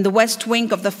hub in the west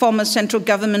wing of the former central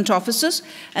government offices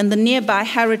and the nearby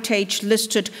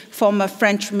heritage-listed former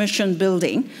French mission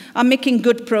building are making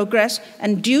good progress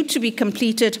and due to be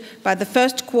completed by the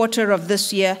first quarter of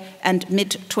this year and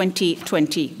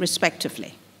mid-2020,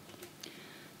 respectively.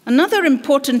 Another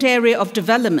important area of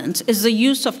development is the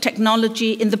use of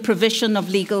technology in the provision of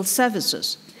legal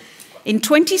services. In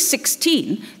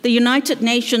 2016, the United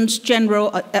Nations General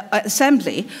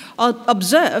Assembly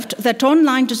observed that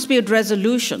online dispute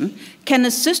resolution can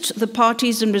assist the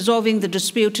parties in resolving the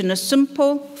dispute in a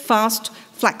simple, fast,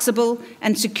 flexible,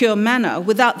 and secure manner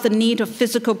without the need of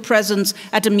physical presence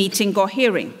at a meeting or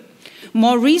hearing.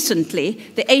 More recently,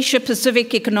 the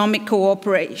Asia-Pacific Economic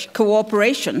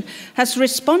Cooperation has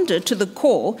responded to the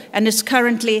call and is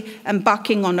currently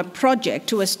embarking on a project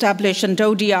to establish an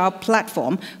ODR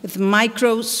platform with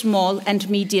micro, small, and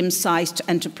medium-sized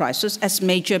enterprises as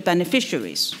major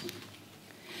beneficiaries.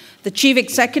 The Chief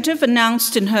Executive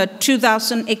announced in her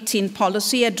 2018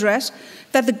 policy address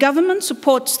that the government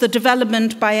supports the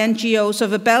development by NGOs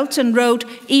of a Belt and Road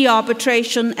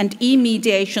e-arbitration and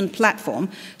e-mediation platform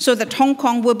so that Hong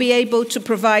Kong will be able to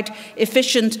provide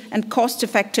efficient and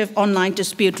cost-effective online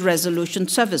dispute resolution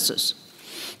services.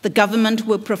 The government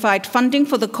will provide funding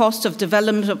for the cost of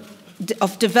development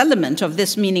of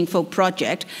this meaningful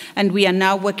project, and we are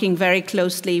now working very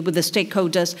closely with the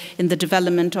stakeholders in the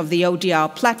development of the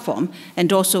ODR platform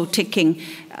and also taking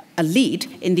a lead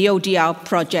in the ODR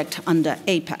project under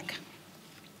APAC.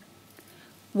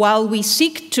 While we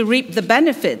seek to reap the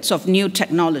benefits of new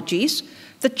technologies,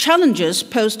 the challenges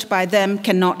posed by them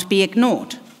cannot be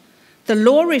ignored. The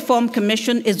Law Reform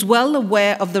Commission is well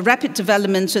aware of the rapid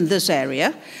developments in this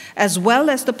area, as well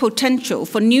as the potential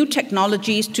for new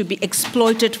technologies to be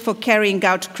exploited for carrying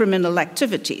out criminal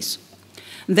activities.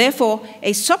 Therefore,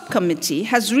 a subcommittee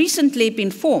has recently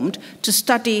been formed to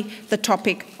study the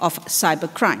topic of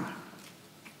cybercrime.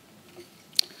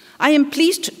 I am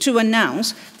pleased to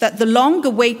announce that the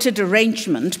long-awaited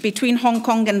arrangement between Hong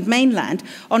Kong and mainland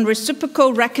on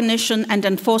reciprocal recognition and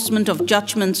enforcement of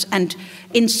judgments and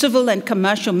in civil and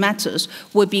commercial matters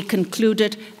will be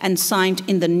concluded and signed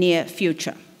in the near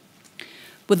future.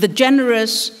 With the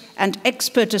generous and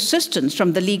expert assistance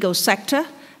from the legal sector,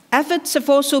 efforts have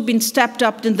also been stepped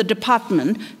up in the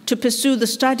department to pursue the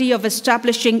study of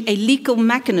establishing a legal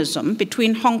mechanism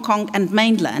between Hong Kong and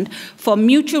mainland for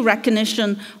mutual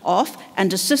recognition of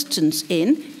and assistance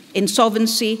in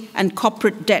insolvency and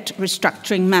corporate debt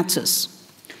restructuring matters.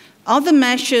 Other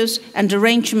measures and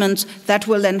arrangements that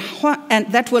will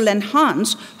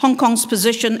enhance Hong Kong's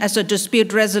position as a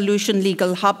dispute resolution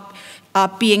legal hub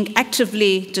are being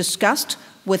actively discussed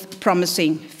with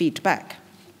promising feedback.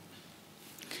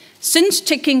 Since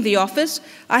taking the office,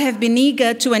 I have been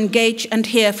eager to engage and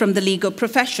hear from the legal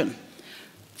profession.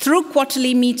 Through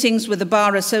quarterly meetings with the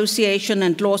Bar Association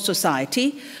and Law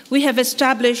Society, we have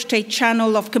established a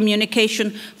channel of communication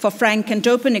for frank and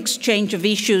open exchange of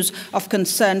issues of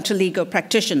concern to legal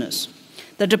practitioners.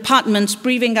 The department's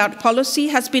briefing out policy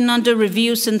has been under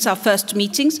review since our first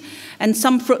meetings, and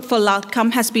some fruitful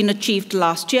outcome has been achieved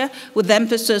last year, with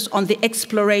emphasis on the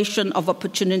exploration of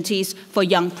opportunities for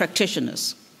young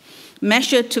practitioners.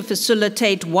 Measured to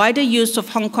facilitate wider use of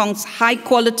Hong Kong's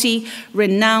high-quality,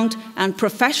 renowned, and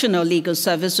professional legal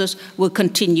services will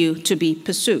continue to be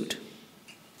pursued.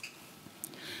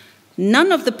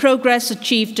 None of the progress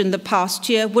achieved in the past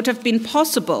year would have been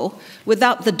possible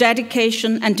without the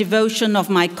dedication and devotion of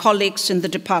my colleagues in the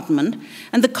department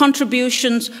and the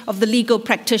contributions of the legal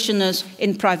practitioners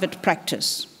in private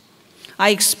practice.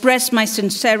 I express my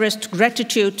sincerest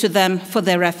gratitude to them for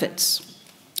their efforts.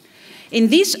 In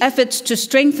these efforts to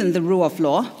strengthen the rule of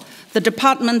law, the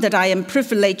department that I am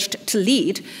privileged to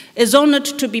lead is honored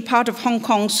to be part of Hong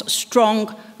Kong's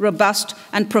strong, robust,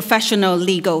 and professional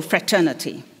legal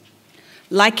fraternity.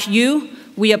 Like you,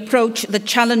 we approach the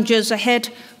challenges ahead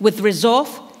with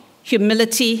resolve,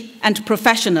 humility, and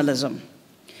professionalism.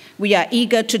 We are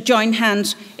eager to join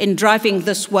hands in driving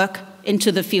this work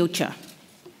into the future.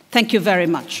 Thank you very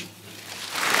much.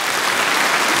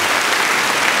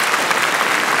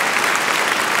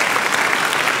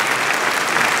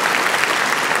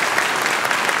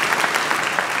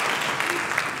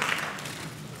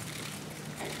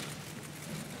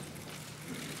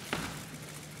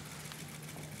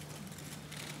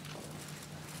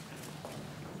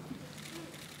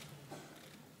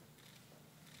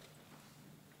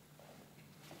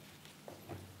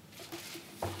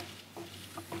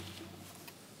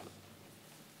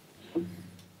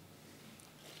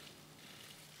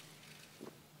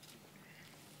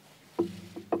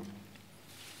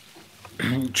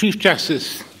 Chief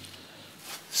Justice,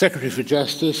 Secretary for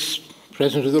Justice,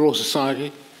 President of the Law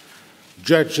Society,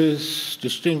 judges,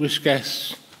 distinguished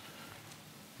guests,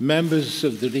 members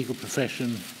of the legal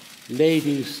profession,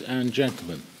 ladies and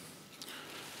gentlemen.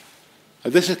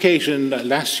 At this occasion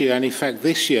last year, and in fact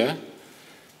this year,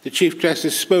 the Chief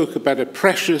Justice spoke about a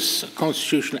precious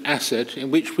constitutional asset in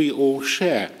which we all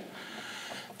share.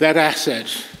 That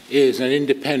asset is an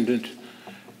independent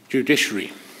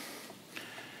judiciary.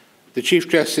 The Chief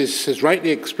Justice has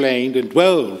rightly explained and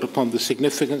dwelled upon the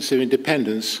significance of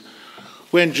independence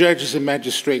when judges and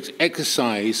magistrates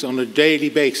exercise on a daily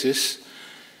basis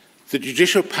the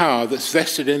judicial power that's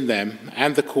vested in them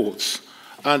and the courts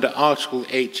under Article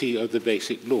 80 of the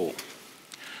Basic Law.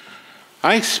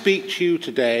 I speak to you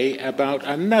today about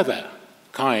another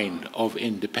kind of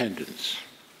independence.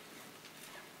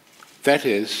 That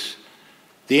is,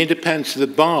 the independence of the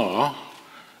bar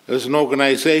as an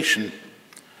organisation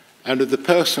and of the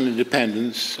personal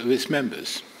independence of its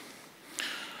members.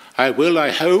 I will, I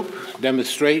hope,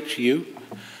 demonstrate to you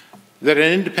that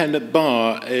an independent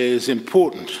bar is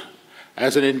important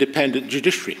as an independent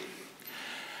judiciary,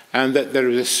 and that there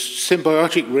is a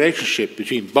symbiotic relationship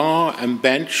between bar and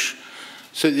bench,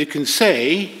 so that you can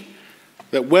say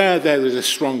that where there is a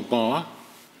strong bar,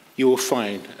 you will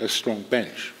find a strong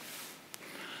bench.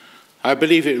 I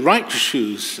believe it right to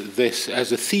choose this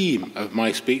as a theme of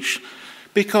my speech,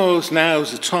 because now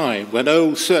is the time when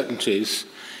old certainties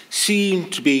seem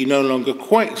to be no longer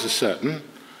quite so certain,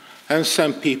 and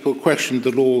some people question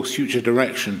the law's future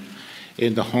direction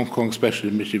in the Hong Kong Special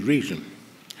Administrative Region.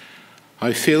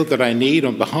 I feel that I need,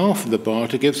 on behalf of the bar,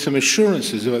 to give some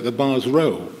assurances about the bar's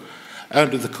role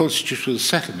under the constitutional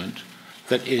settlement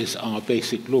that is our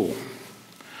basic law.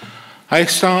 I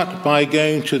start by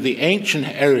going to the ancient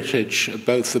heritage of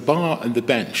both the bar and the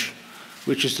bench,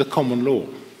 which is the common law.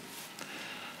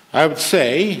 I would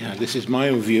say, and this is my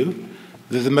own view,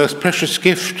 that the most precious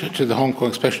gift to the Hong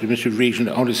Kong Special Administrative Region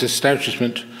on its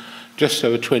establishment just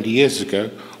over 20 years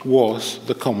ago was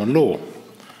the common law.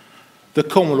 The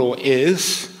common law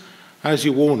is, as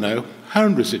you all know,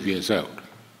 hundreds of years old.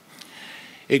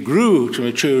 It grew to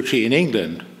maturity in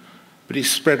England, but it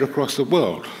spread across the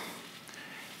world.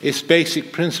 Its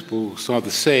basic principles are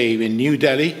the same in New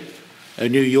Delhi,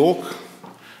 and New York,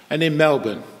 and in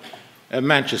Melbourne and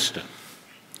Manchester.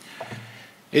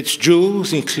 Its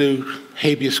jewels include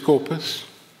habeas corpus,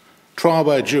 trial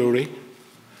by jury,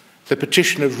 the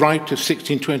Petition of Right of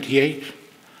 1628,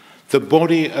 the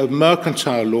body of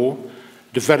mercantile law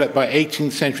developed by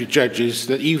 18th century judges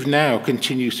that even now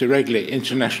continues to regulate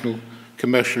international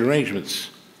commercial arrangements,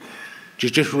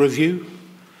 judicial review,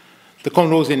 the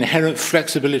common law's inherent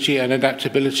flexibility and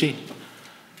adaptability,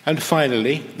 and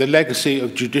finally, the legacy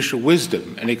of judicial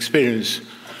wisdom and experience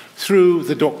through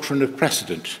the doctrine of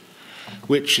precedent,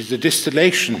 which is the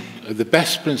distillation of the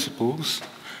best principles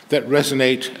that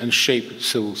resonate and shape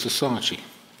civil society.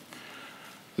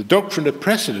 The doctrine of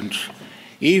precedent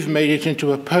even made it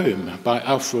into a poem by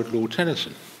Alfred Lord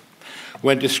Tennyson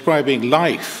when describing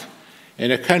life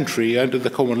in a country under the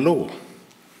common law.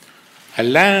 A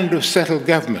land of settled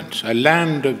government, a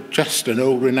land of just and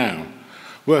old renown,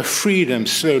 where freedom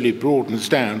slowly broadens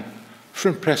down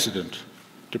from precedent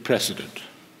to precedent.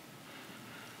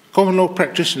 Common law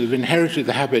practitioners have inherited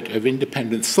the habit of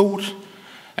independent thought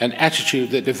and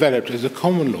attitude that developed as a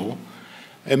common law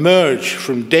emerged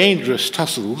from dangerous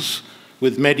tussles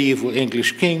with medieval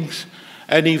English kings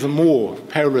and even more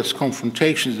perilous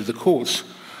confrontations of the courts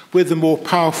with the more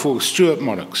powerful Stuart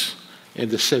monarchs in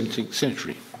the 17th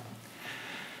century.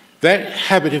 That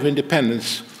habit of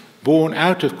independence, born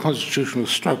out of constitutional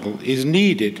struggle, is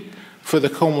needed for the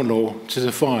common law to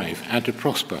survive and to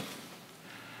prosper.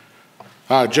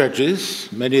 Our judges,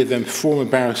 many of them former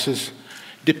barristers,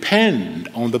 depend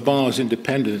on the bar's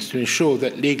independence to ensure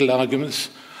that legal arguments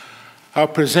are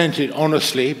presented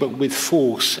honestly but with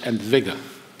force and vigour.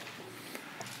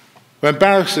 When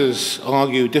barristers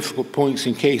argue difficult points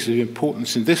in cases of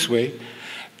importance in this way,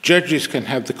 judges can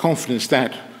have the confidence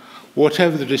that,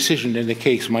 whatever the decision in the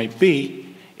case might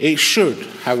be, it should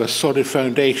have a solid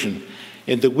foundation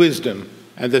in the wisdom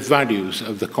and the values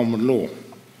of the common law.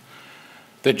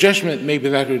 The judgment may be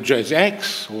that of Judge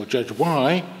X or Judge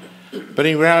Y, but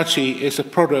in reality it's a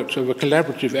product of a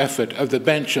collaborative effort of the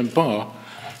bench and bar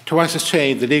to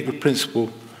ascertain the legal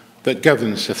principle that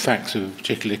governs the facts of a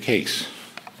particular case.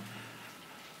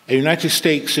 A United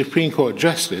States Supreme Court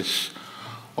Justice,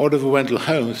 Oliver Wendell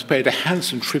Holmes, paid a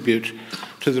handsome tribute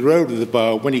to the role of the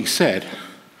bar when he said,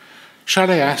 "Shall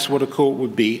I ask what a court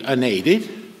would be unaided?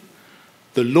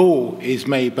 The law is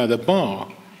made by the bar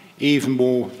even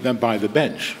more than by the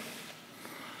bench."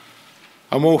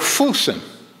 A more fulsome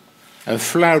and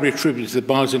flowery tribute to the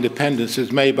bar's independence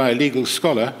as made by a legal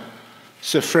scholar,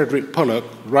 Sir Frederick Pollock,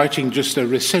 writing just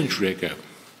over a century ago.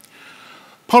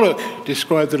 Pollock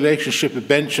described the relationship of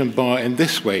bench and bar in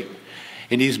this way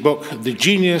in his book, The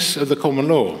Genius of the Common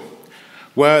Law,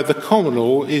 where the common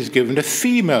law is given a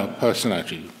female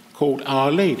personality called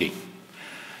Our Lady.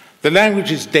 The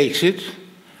language is dated,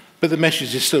 but the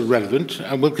message is still relevant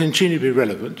and will continue to be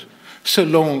relevant so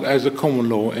long as the common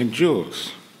law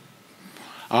endures.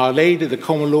 Our Lady, the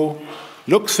common law,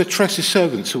 looks for trusted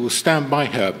servants who will stand by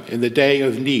her in the day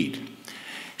of need.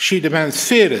 She demands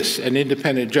fearless and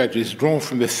independent judges drawn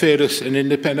from the fearless and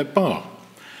independent bar,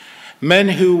 men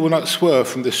who will not swerve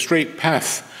from the straight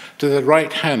path to the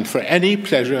right hand for any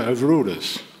pleasure of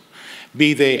rulers,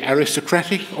 be they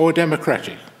aristocratic or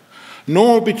democratic,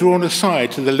 nor be drawn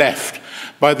aside to the left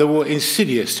by the more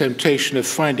insidious temptation of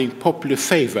finding popular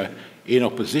favour in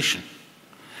opposition.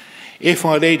 If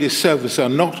Our Lady's servants are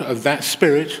not of that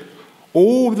spirit,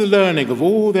 all the learning of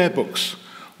all their books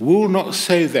will not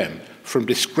save them from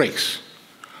disgrace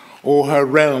or her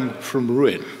realm from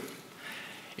ruin.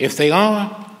 If they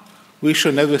are, we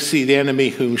shall never see the enemy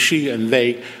whom she and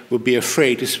they would be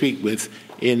afraid to speak with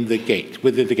within the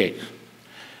gate.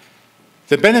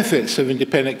 The benefits of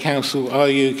independent counsel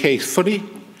argue a case fully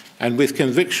and with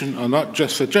conviction are not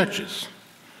just for judges.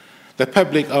 The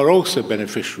public are also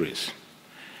beneficiaries.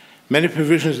 Many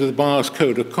provisions of the bar's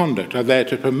code of conduct are there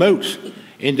to promote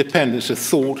independence of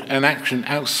thought and action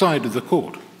outside of the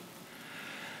court.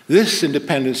 This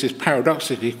independence is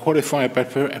paradoxically qualified by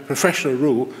a professional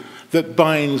rule that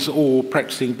binds all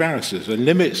practicing barristers and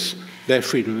limits their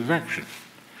freedom of action.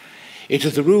 It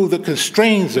is the rule that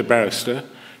constrains a barrister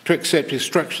to accept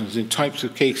instructions in types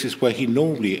of cases which he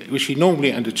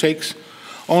normally undertakes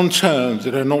on terms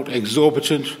that are not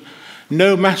exorbitant,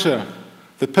 no matter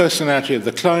the personality of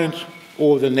the client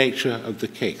or the nature of the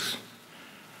case.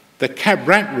 The cab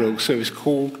rank rule, so it's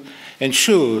called,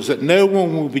 ensures that no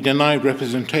one will be denied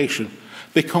representation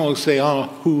because they are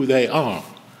who they are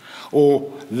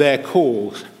or their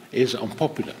cause is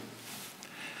unpopular.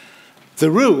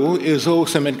 The rule is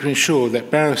also meant to ensure that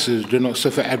barristers do not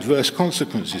suffer adverse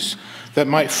consequences that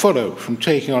might follow from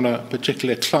taking on a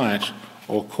particular client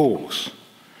or cause.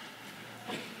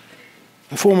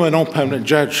 The former non-permanent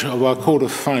judge of our Court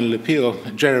of Final Appeal,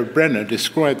 Gerard Brenner,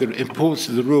 described the importance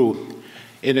of the rule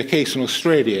in a case in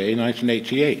Australia in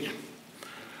 1988.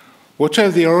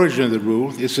 Whatever the origin of the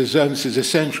rule, its observance is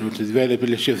essential to the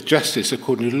availability of justice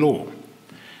according to law.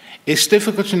 It's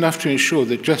difficult enough to ensure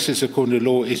that justice according to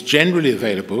law is generally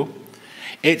available.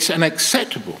 It's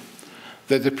unacceptable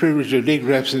that the privilege of legal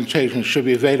representation should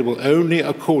be available only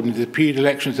according to the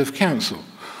predilections of counsel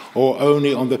or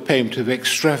only on the payment of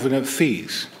extravagant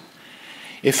fees.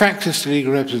 If access to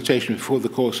legal representation before the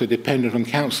courts are dependent on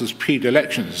counsel's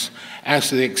predilections as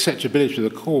to the acceptability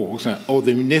of the cause or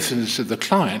the munificence of the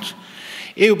client,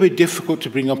 it will be difficult to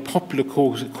bring unpopular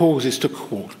causes to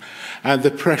court, and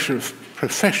the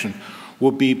profession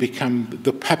will become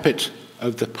the puppet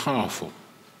of the powerful.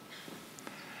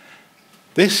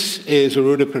 This is a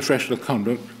rule of professional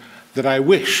conduct that I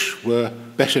wish were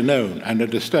better known and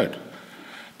understood,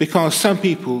 because some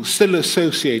people still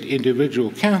associate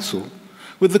individual counsel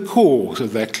with the cause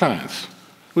of their clients,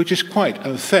 which is quite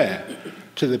unfair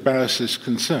to the barristers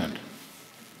concerned.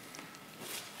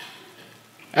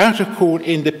 Out-of-court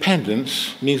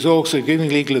independence means also giving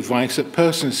legal advice that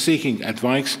persons seeking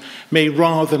advice may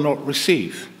rather not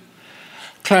receive.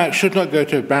 Clients should not go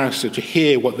to a barrister to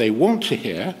hear what they want to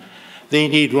hear. They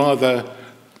need rather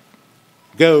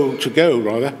go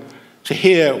to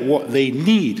hear what they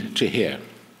need to hear.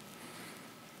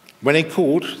 When in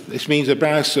court, this means a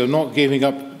barrister not giving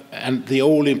up the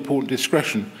all-important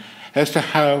discretion as to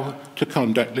how to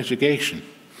conduct litigation.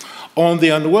 On the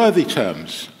unworthy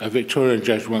terms, a Victorian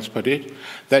judge once put it,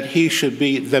 that he should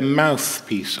be the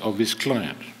mouthpiece of his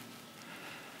client.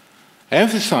 I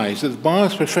emphasize that the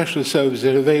bar's professional services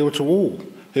are available to all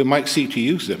who might seek to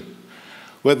use them,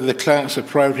 whether the clients are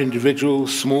private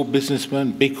individuals, small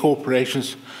businessmen, big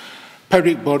corporations,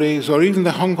 public bodies, or even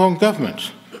the Hong Kong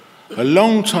government. A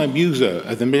long-time user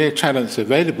of the many talents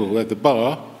available at the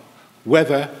bar,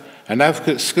 whether an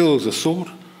advocate's skills are sought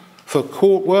for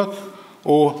court work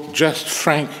or just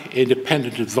frank,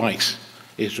 independent advice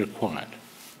is required.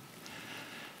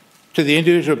 To the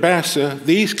individual barrister,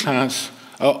 these clients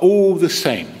are all the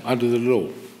same under the law.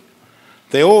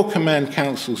 They all command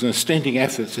counsel's unstinting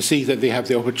efforts to see that they have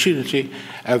the opportunity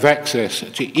of access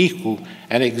to equal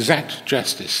and exact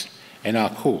justice in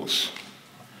our courts.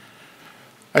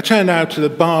 I turn now to the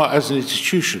bar as an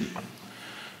institution.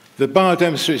 The Bar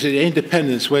demonstrates its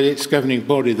independence when its governing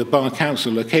body, the Bar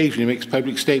Council, occasionally makes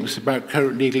public statements about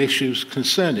current legal issues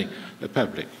concerning the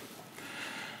public.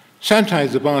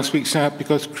 Sometimes the Bar speaks out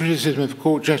because criticism of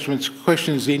court judgments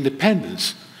questions the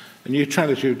independence and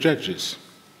neutrality of judges.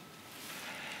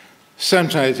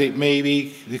 Sometimes it may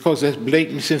be because there's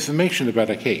blatant misinformation about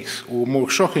a case, or more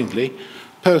shockingly,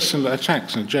 personal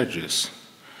attacks on judges.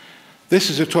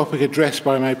 This is a topic addressed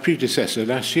by my predecessor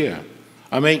last year.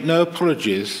 I make no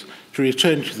apologies to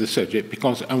return to the subject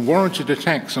because unwarranted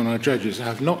attacks on our judges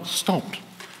have not stopped.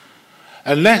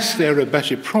 Unless they are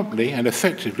rebutted promptly and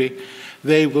effectively,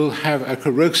 they will have a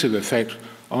corrosive effect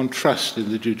on trust in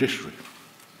the judiciary.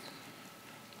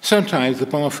 Sometimes the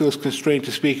Bar feels constrained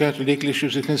to speak out on legal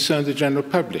issues that concern the general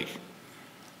public.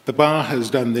 The Bar has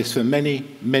done this for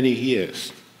many, many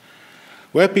years.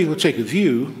 Where people take a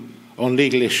view on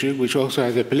legal issue, which also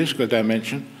has a political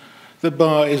dimension, the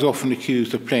Bar is often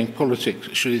accused of playing politics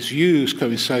should its views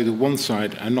coincide with one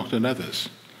side and not another's.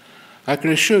 I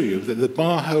can assure you that the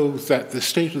Bar holds that the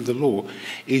state of the law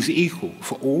is equal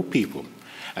for all people,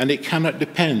 and it cannot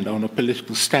depend on a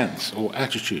political stance or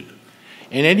attitude.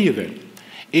 In any event,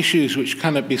 issues which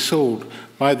cannot be solved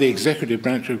by the executive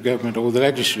branch of government or the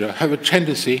legislature have a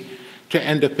tendency to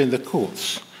end up in the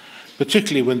courts,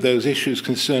 particularly when those issues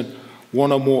concern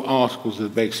one or more articles of the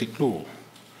basic law.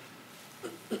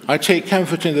 I take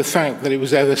comfort in the fact that it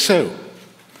was ever so,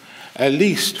 at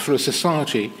least for a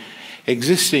society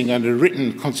existing under a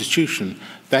written constitution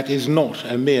that is not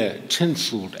a mere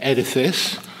tinselled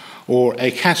edifice or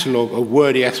a catalogue of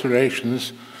wordy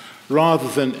aspirations, rather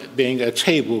than being a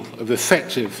table of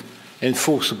effective,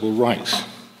 enforceable rights.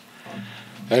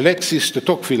 Alexis de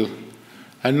Tocqueville,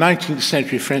 a 19th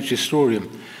century French historian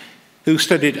who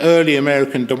studied early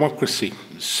American democracy,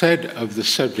 said of the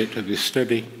subject of his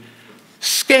study,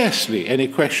 "Scarcely any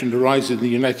question arises in the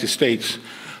United States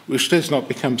which does not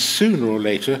become sooner or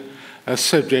later a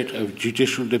subject of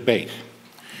judicial debate."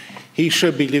 He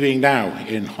should be living now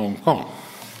in Hong Kong.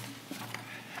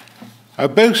 I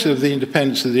boast of the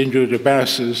independence of the individual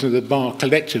barristers and the Bar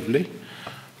collectively,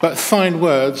 but fine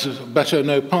words butter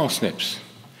no parsnips.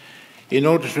 In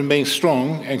order to remain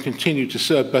strong and continue to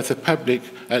serve both the public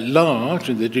at large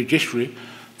and the judiciary,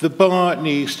 the Bar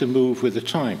needs to move with the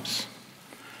times.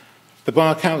 The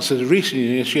Bar Council has recently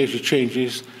initiated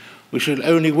changes which will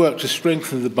only work to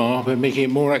strengthen the Bar by making it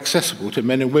more accessible to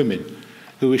men and women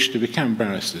who wish to become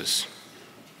barristers.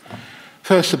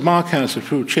 First, the Bar Council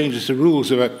approved changes to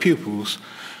rules about pupils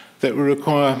that will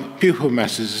require pupil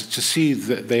masters to see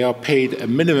that they are paid a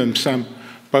minimum sum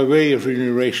by way of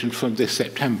remuneration from this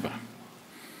September.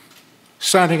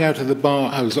 Starting out at the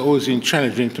Bar has always been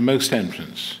challenging to most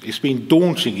entrants. It's been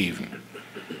daunting even.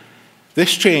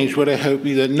 This change would, I hope,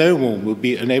 be that no one will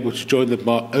be unable to join the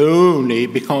Bar only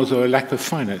because of a lack of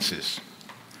finances.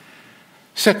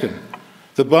 Second,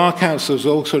 the Bar Council has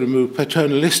also removed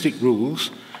paternalistic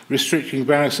rules restricting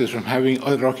barristers from having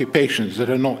other occupations that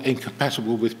are not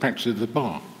incompatible with practice of the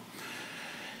Bar.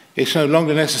 It's no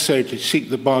longer necessary to seek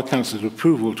the Bar Council's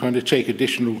approval to undertake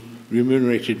additional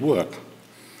remunerated work.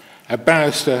 A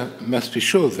barrister must be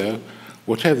sure, though,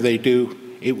 whatever they do,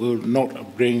 it will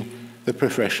not bring the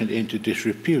profession into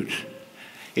disrepute.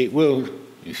 It will,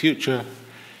 in future,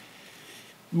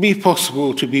 be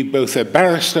possible to be both a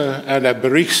barrister and a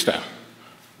barista,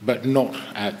 but not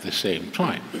at the same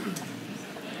time.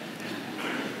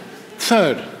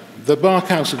 Third, the Bar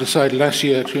Council decided last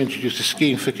year to introduce a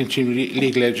scheme for continuing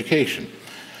legal education.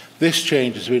 This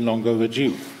change has been long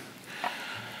overdue.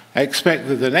 I expect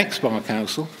that the next Bar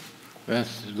Council,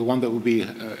 that's the one that will be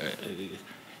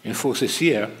in force this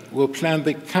year, will plan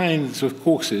the kinds of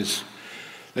courses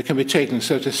that can be taken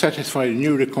so to satisfy a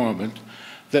new requirement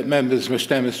that members must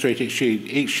demonstrate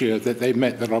each year that they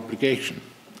met their obligation.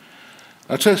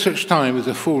 Until such time as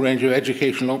a full range of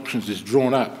educational options is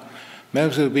drawn up,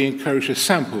 members will be encouraged to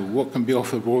sample what can be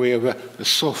offered by way of a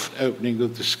soft opening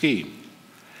of the scheme.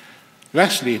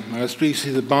 Lastly, I was pleased to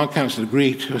see the Bar Council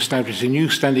agree to establish a new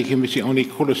standing committee on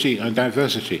equality and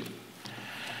diversity.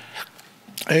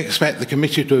 I expect the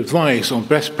committee to advise on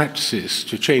best practices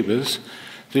to chambers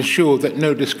to ensure that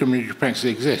no discriminatory practice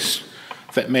exists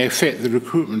that may affect the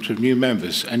recruitment of new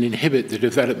members and inhibit the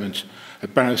development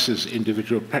of barristers'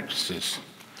 individual practices.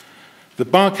 The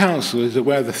Bar Council is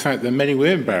aware of the fact that many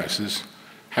women barristers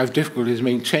have difficulties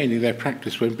maintaining their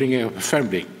practice when bringing up a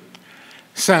family.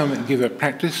 Some give up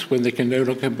practice when they can no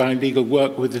longer combine legal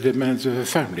work with the demands of a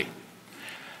family.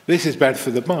 This is bad for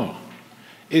the Bar.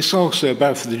 It's also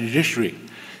bad for the judiciary,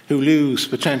 who lose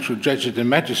potential judges and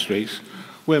magistrates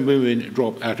when women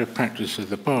drop out of practice at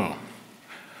the Bar.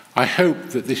 I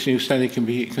hope that this new standing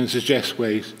committee can suggest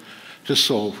ways to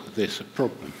solve this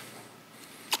problem.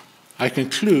 I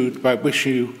conclude by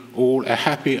wishing you all a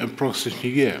happy and prosperous new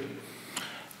year.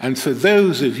 And for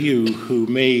those of you who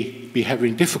may be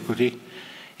having difficulty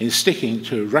in sticking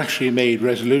to rashly made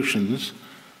resolutions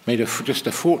made just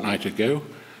a fortnight ago,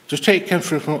 to take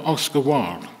comfort from Oscar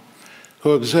Wilde,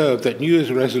 who observed that New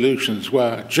Year's resolutions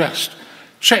were just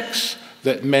checks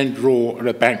that men draw at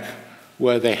a bank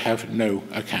where they have no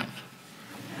account.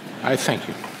 I thank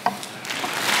you.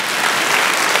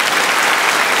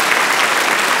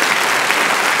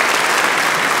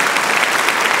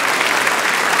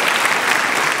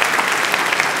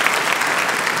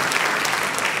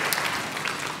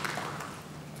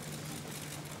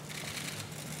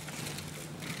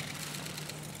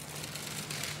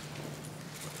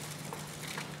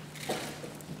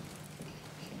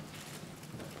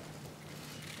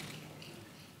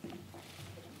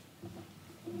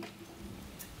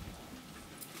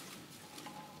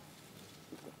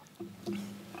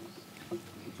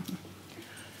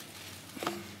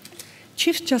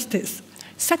 Chief Justice,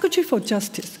 Secretary for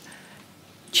Justice,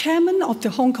 Chairman of the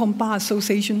Hong Kong Bar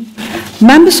Association,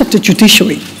 members of the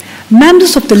judiciary,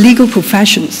 members of the legal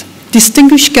professions,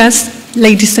 distinguished guests,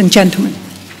 ladies and gentlemen.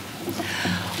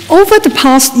 Over the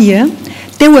past year,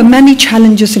 there were many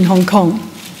challenges in Hong Kong.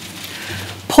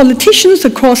 Politicians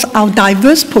across our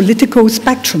diverse political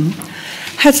spectrum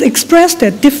have expressed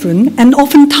their different and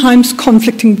oftentimes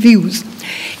conflicting views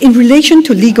in relation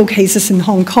to legal cases in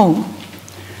Hong Kong.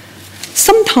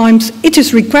 Sometimes it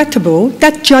is regrettable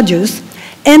that judges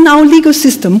and our legal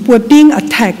system were being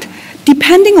attacked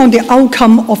depending on the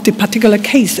outcome of the particular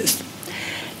cases,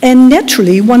 and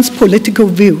naturally one's political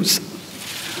views.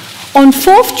 On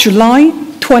 4th July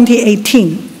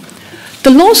 2018, the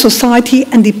Law Society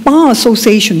and the Bar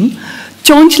Association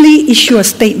jointly issued a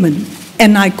statement,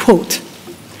 and I quote,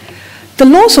 "The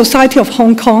Law Society of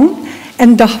Hong Kong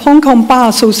and the Hong Kong Bar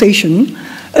Association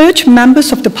urge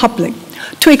members of the public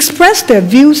to express their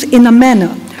views in a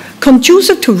manner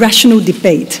conducive to rational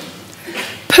debate.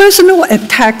 Personal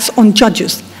attacks on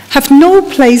judges have no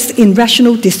place in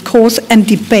rational discourse and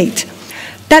debate.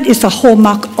 That is a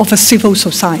hallmark of a civil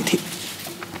society."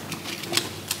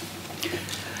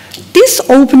 This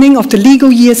opening of the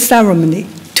legal year ceremony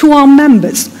to our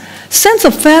members sends a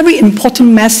very important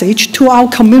message to our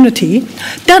community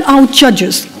that our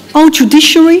judges, our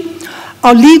judiciary,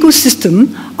 our legal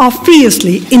system are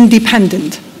fiercely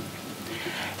independent.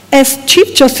 As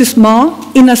Chief Justice Ma,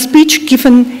 in a speech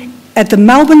given at the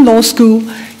Melbourne Law School,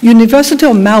 University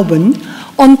of Melbourne,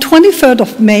 on 23rd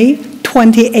of May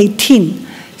 2018,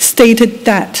 stated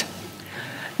that,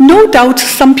 "No doubt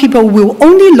some people will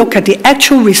only look at the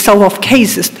actual result of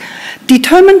cases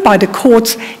determined by the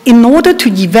courts in order to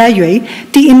evaluate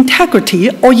the integrity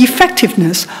or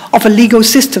effectiveness of a legal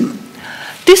system.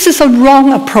 This is a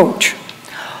wrong approach.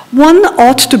 One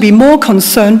ought to be more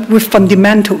concerned with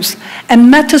fundamentals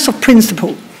and matters of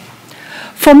principle.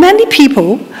 For many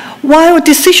people, while a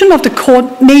decision of the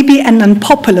court may be an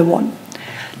unpopular one,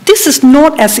 this is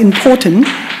not as important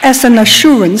as an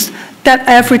assurance that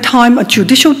every time a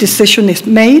judicial decision is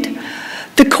made,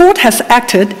 the court has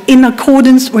acted in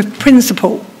accordance with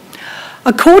principle,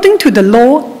 according to the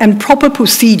law and proper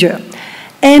procedure,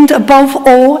 and above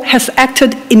all, has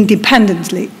acted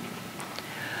independently.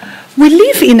 We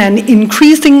live in an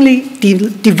increasingly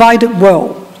divided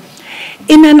world.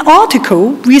 In an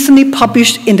article recently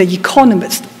published in The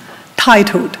Economist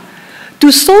titled,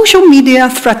 "Do Social Media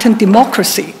Threaten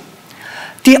Democracy?"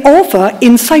 the author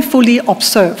insightfully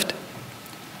observed,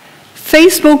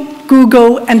 Facebook,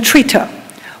 Google, and Twitter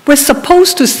were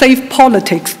supposed to save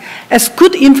politics as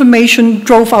good information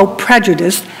drove out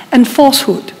prejudice and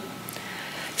falsehood.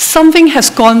 Something has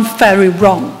gone very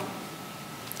wrong.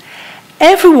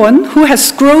 Everyone who has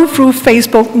scrolled through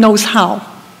Facebook knows how.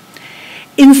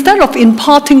 Instead of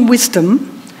imparting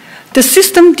wisdom, the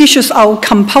system dishes out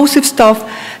compulsive stuff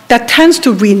that tends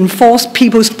to reinforce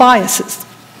people's biases.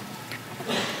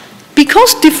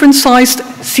 Because different sides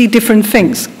see different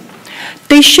things,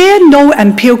 they share no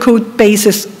empirical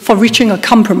basis for reaching a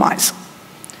compromise.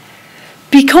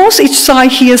 Because each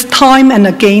side hears time and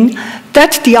again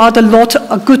that the other lot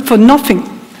are good for nothing,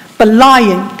 but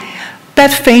lying,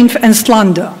 bad faith and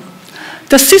slander,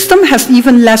 the system has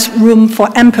even less room for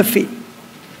empathy.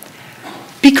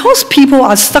 Because people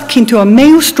are stuck into a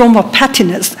maelstrom of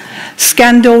pettiness,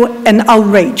 scandal, and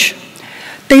outrage,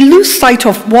 they lose sight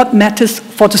of what matters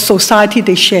for the society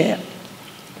they share.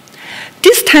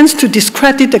 This tends to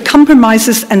discredit the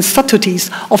compromises and subtleties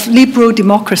of liberal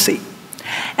democracy,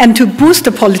 and to boost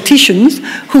the politicians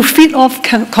who feed off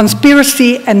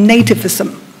conspiracy and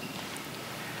nativism.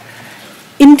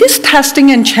 In these testing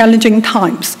and challenging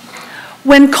times,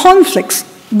 when conflicts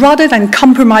rather than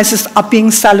compromises are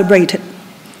being celebrated,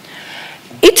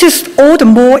 it is all the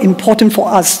more important for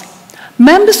us,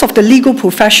 members of the legal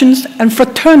professions and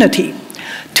fraternity,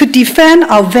 to defend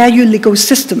our value legal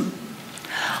system.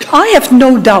 I have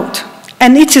no doubt,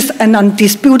 and it is an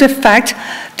undisputed fact,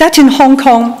 that in Hong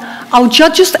Kong, our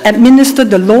judges administer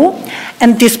the law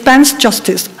and dispense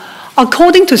justice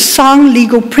according to sound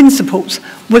legal principles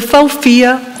without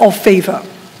fear or favor.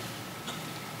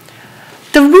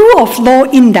 The Rule of Law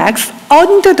Index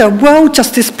under the World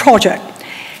Justice Project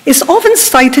is often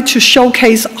cited to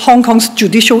showcase Hong Kong's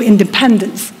judicial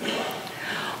independence.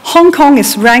 Hong Kong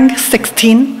is ranked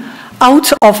 16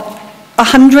 out of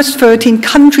 113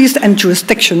 countries and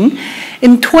jurisdictions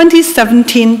in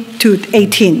 2017 to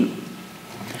 18.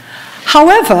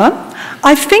 However,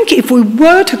 I think if we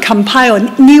were to compile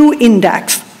a new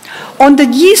index on the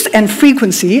ease and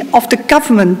frequency of the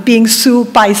government being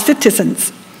sued by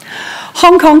citizens,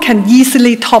 Hong Kong can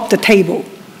easily top the table.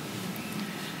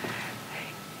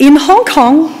 In Hong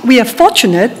Kong, we are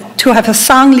fortunate to have a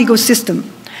sound legal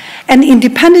system, an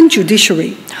independent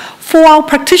judiciary, for our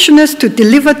practitioners to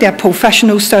deliver their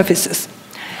professional services.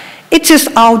 It is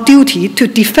our duty to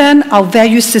defend our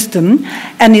value system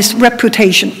and its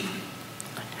reputation.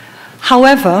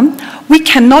 However, we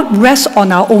cannot rest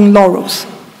on our own laurels.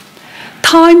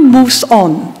 Time moves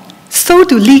on, so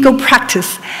do legal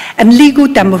practice and legal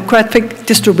demographic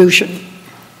distribution.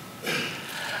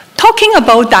 Talking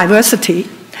about diversity,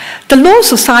 the Law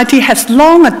Society has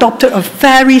long adopted a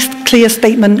very clear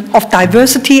statement of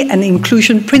diversity and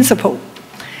inclusion principle.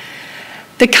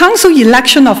 The council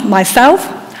election of myself,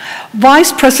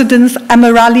 Vice Presidents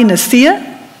Amirali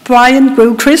Nasir, Brian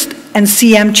Gilchrist, and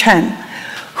CM Chan,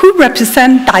 who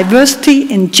represent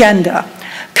diversity in gender,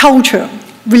 culture,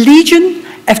 religion,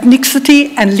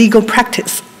 ethnicity, and legal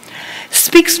practice,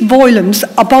 speaks volumes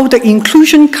about the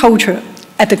inclusion culture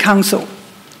at the council.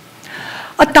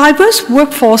 A diverse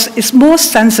workforce is more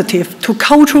sensitive to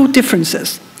cultural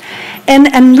differences and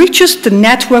enriches the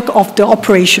network of the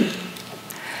operation.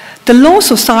 The Law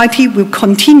Society will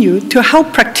continue to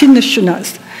help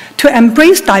practitioners to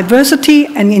embrace diversity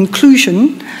and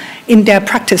inclusion in their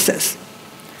practices.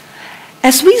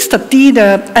 As we study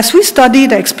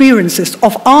the experiences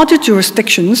of other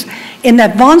jurisdictions in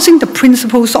advancing the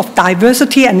principles of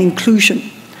diversity and inclusion,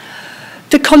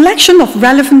 the collection of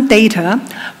relevant data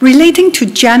relating to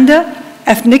gender,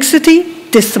 ethnicity,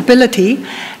 disability,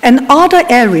 and other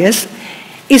areas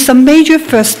is a major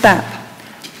first step,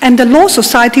 and the Law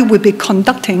Society will be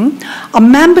conducting a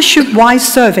membership-wide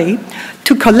survey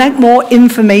to collect more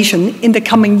information in the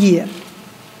coming year.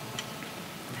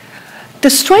 The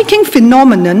striking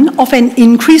phenomenon of an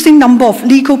increasing number of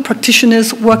legal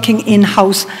practitioners working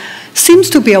in-house seems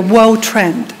to be a world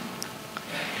trend.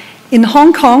 In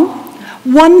Hong Kong,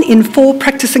 1 in 4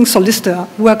 practicing solicitors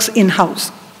works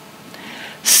in-house.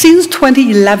 Since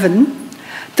 2011,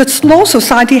 the Law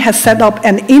Society has set up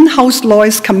an in-house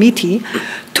lawyers committee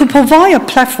to provide a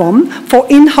platform for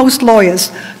in-house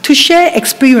lawyers to share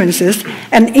experiences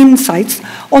and insights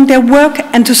on their work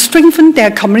and to strengthen their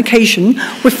communication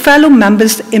with fellow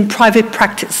members in private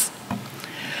practice.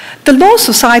 The Law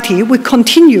Society will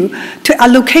continue to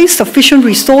allocate sufficient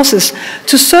resources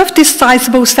to serve this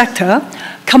sizable sector,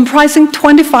 comprising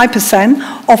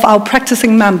 25% of our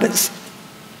practicing members.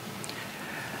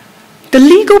 The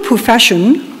legal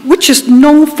profession, which is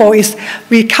known for its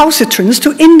recalcitrance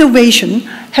to innovation,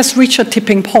 has reached a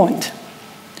tipping point.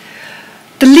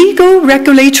 The legal,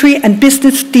 regulatory, and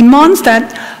business demands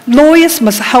that lawyers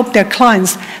must help their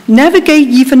clients navigate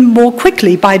even more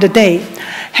quickly by the day,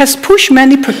 has pushed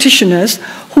many practitioners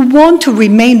who want to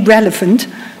remain relevant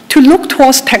to look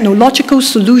towards technological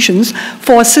solutions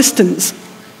for assistance.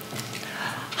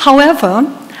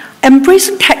 However,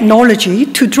 embracing technology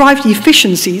to drive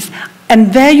efficiencies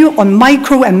and value on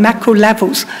micro and macro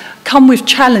levels come with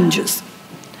challenges.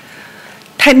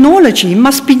 Technology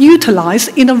must be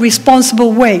utilized in a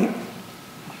responsible way.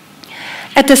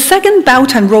 At the second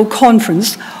Belt and Road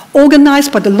Conference,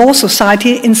 organized by the Law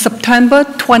Society in September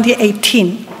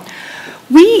 2018,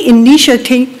 we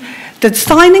initiated the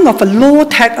signing of a Law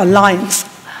Tech Alliance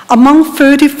among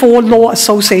 34 law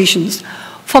associations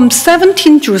from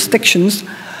 17 jurisdictions,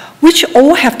 which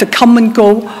all have the common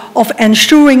goal of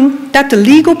ensuring that the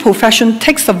legal profession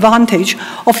takes advantage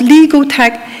of legal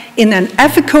tech in an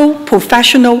ethical,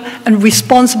 professional, and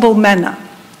responsible manner.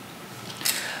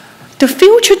 The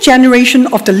future generation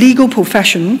of the legal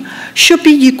profession should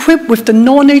be equipped with the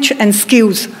knowledge and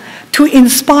skills to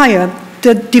inspire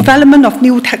the development of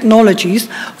new technologies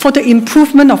for the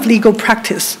improvement of legal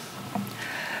practice.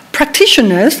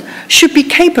 practitioners should be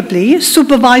capably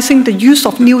supervising the use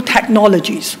of new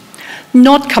technologies,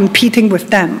 not competing with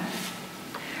them.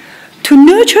 To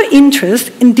nurture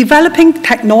interest in developing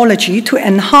technology to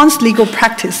enhance legal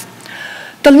practice,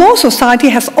 the Law Society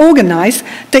has organized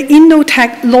the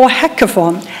InnoTech Law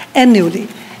Hackathon annually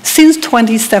since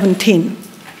 2017.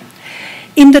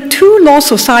 In the 2 Law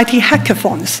Society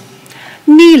hackathons,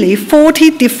 nearly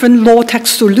 40 different law tech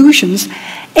solutions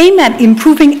aim at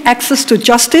improving access to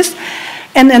justice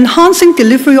and enhancing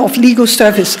delivery of legal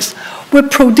services were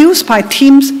produced by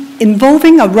teams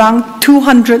involving around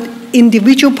 200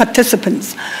 individual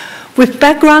participants with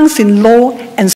backgrounds in law and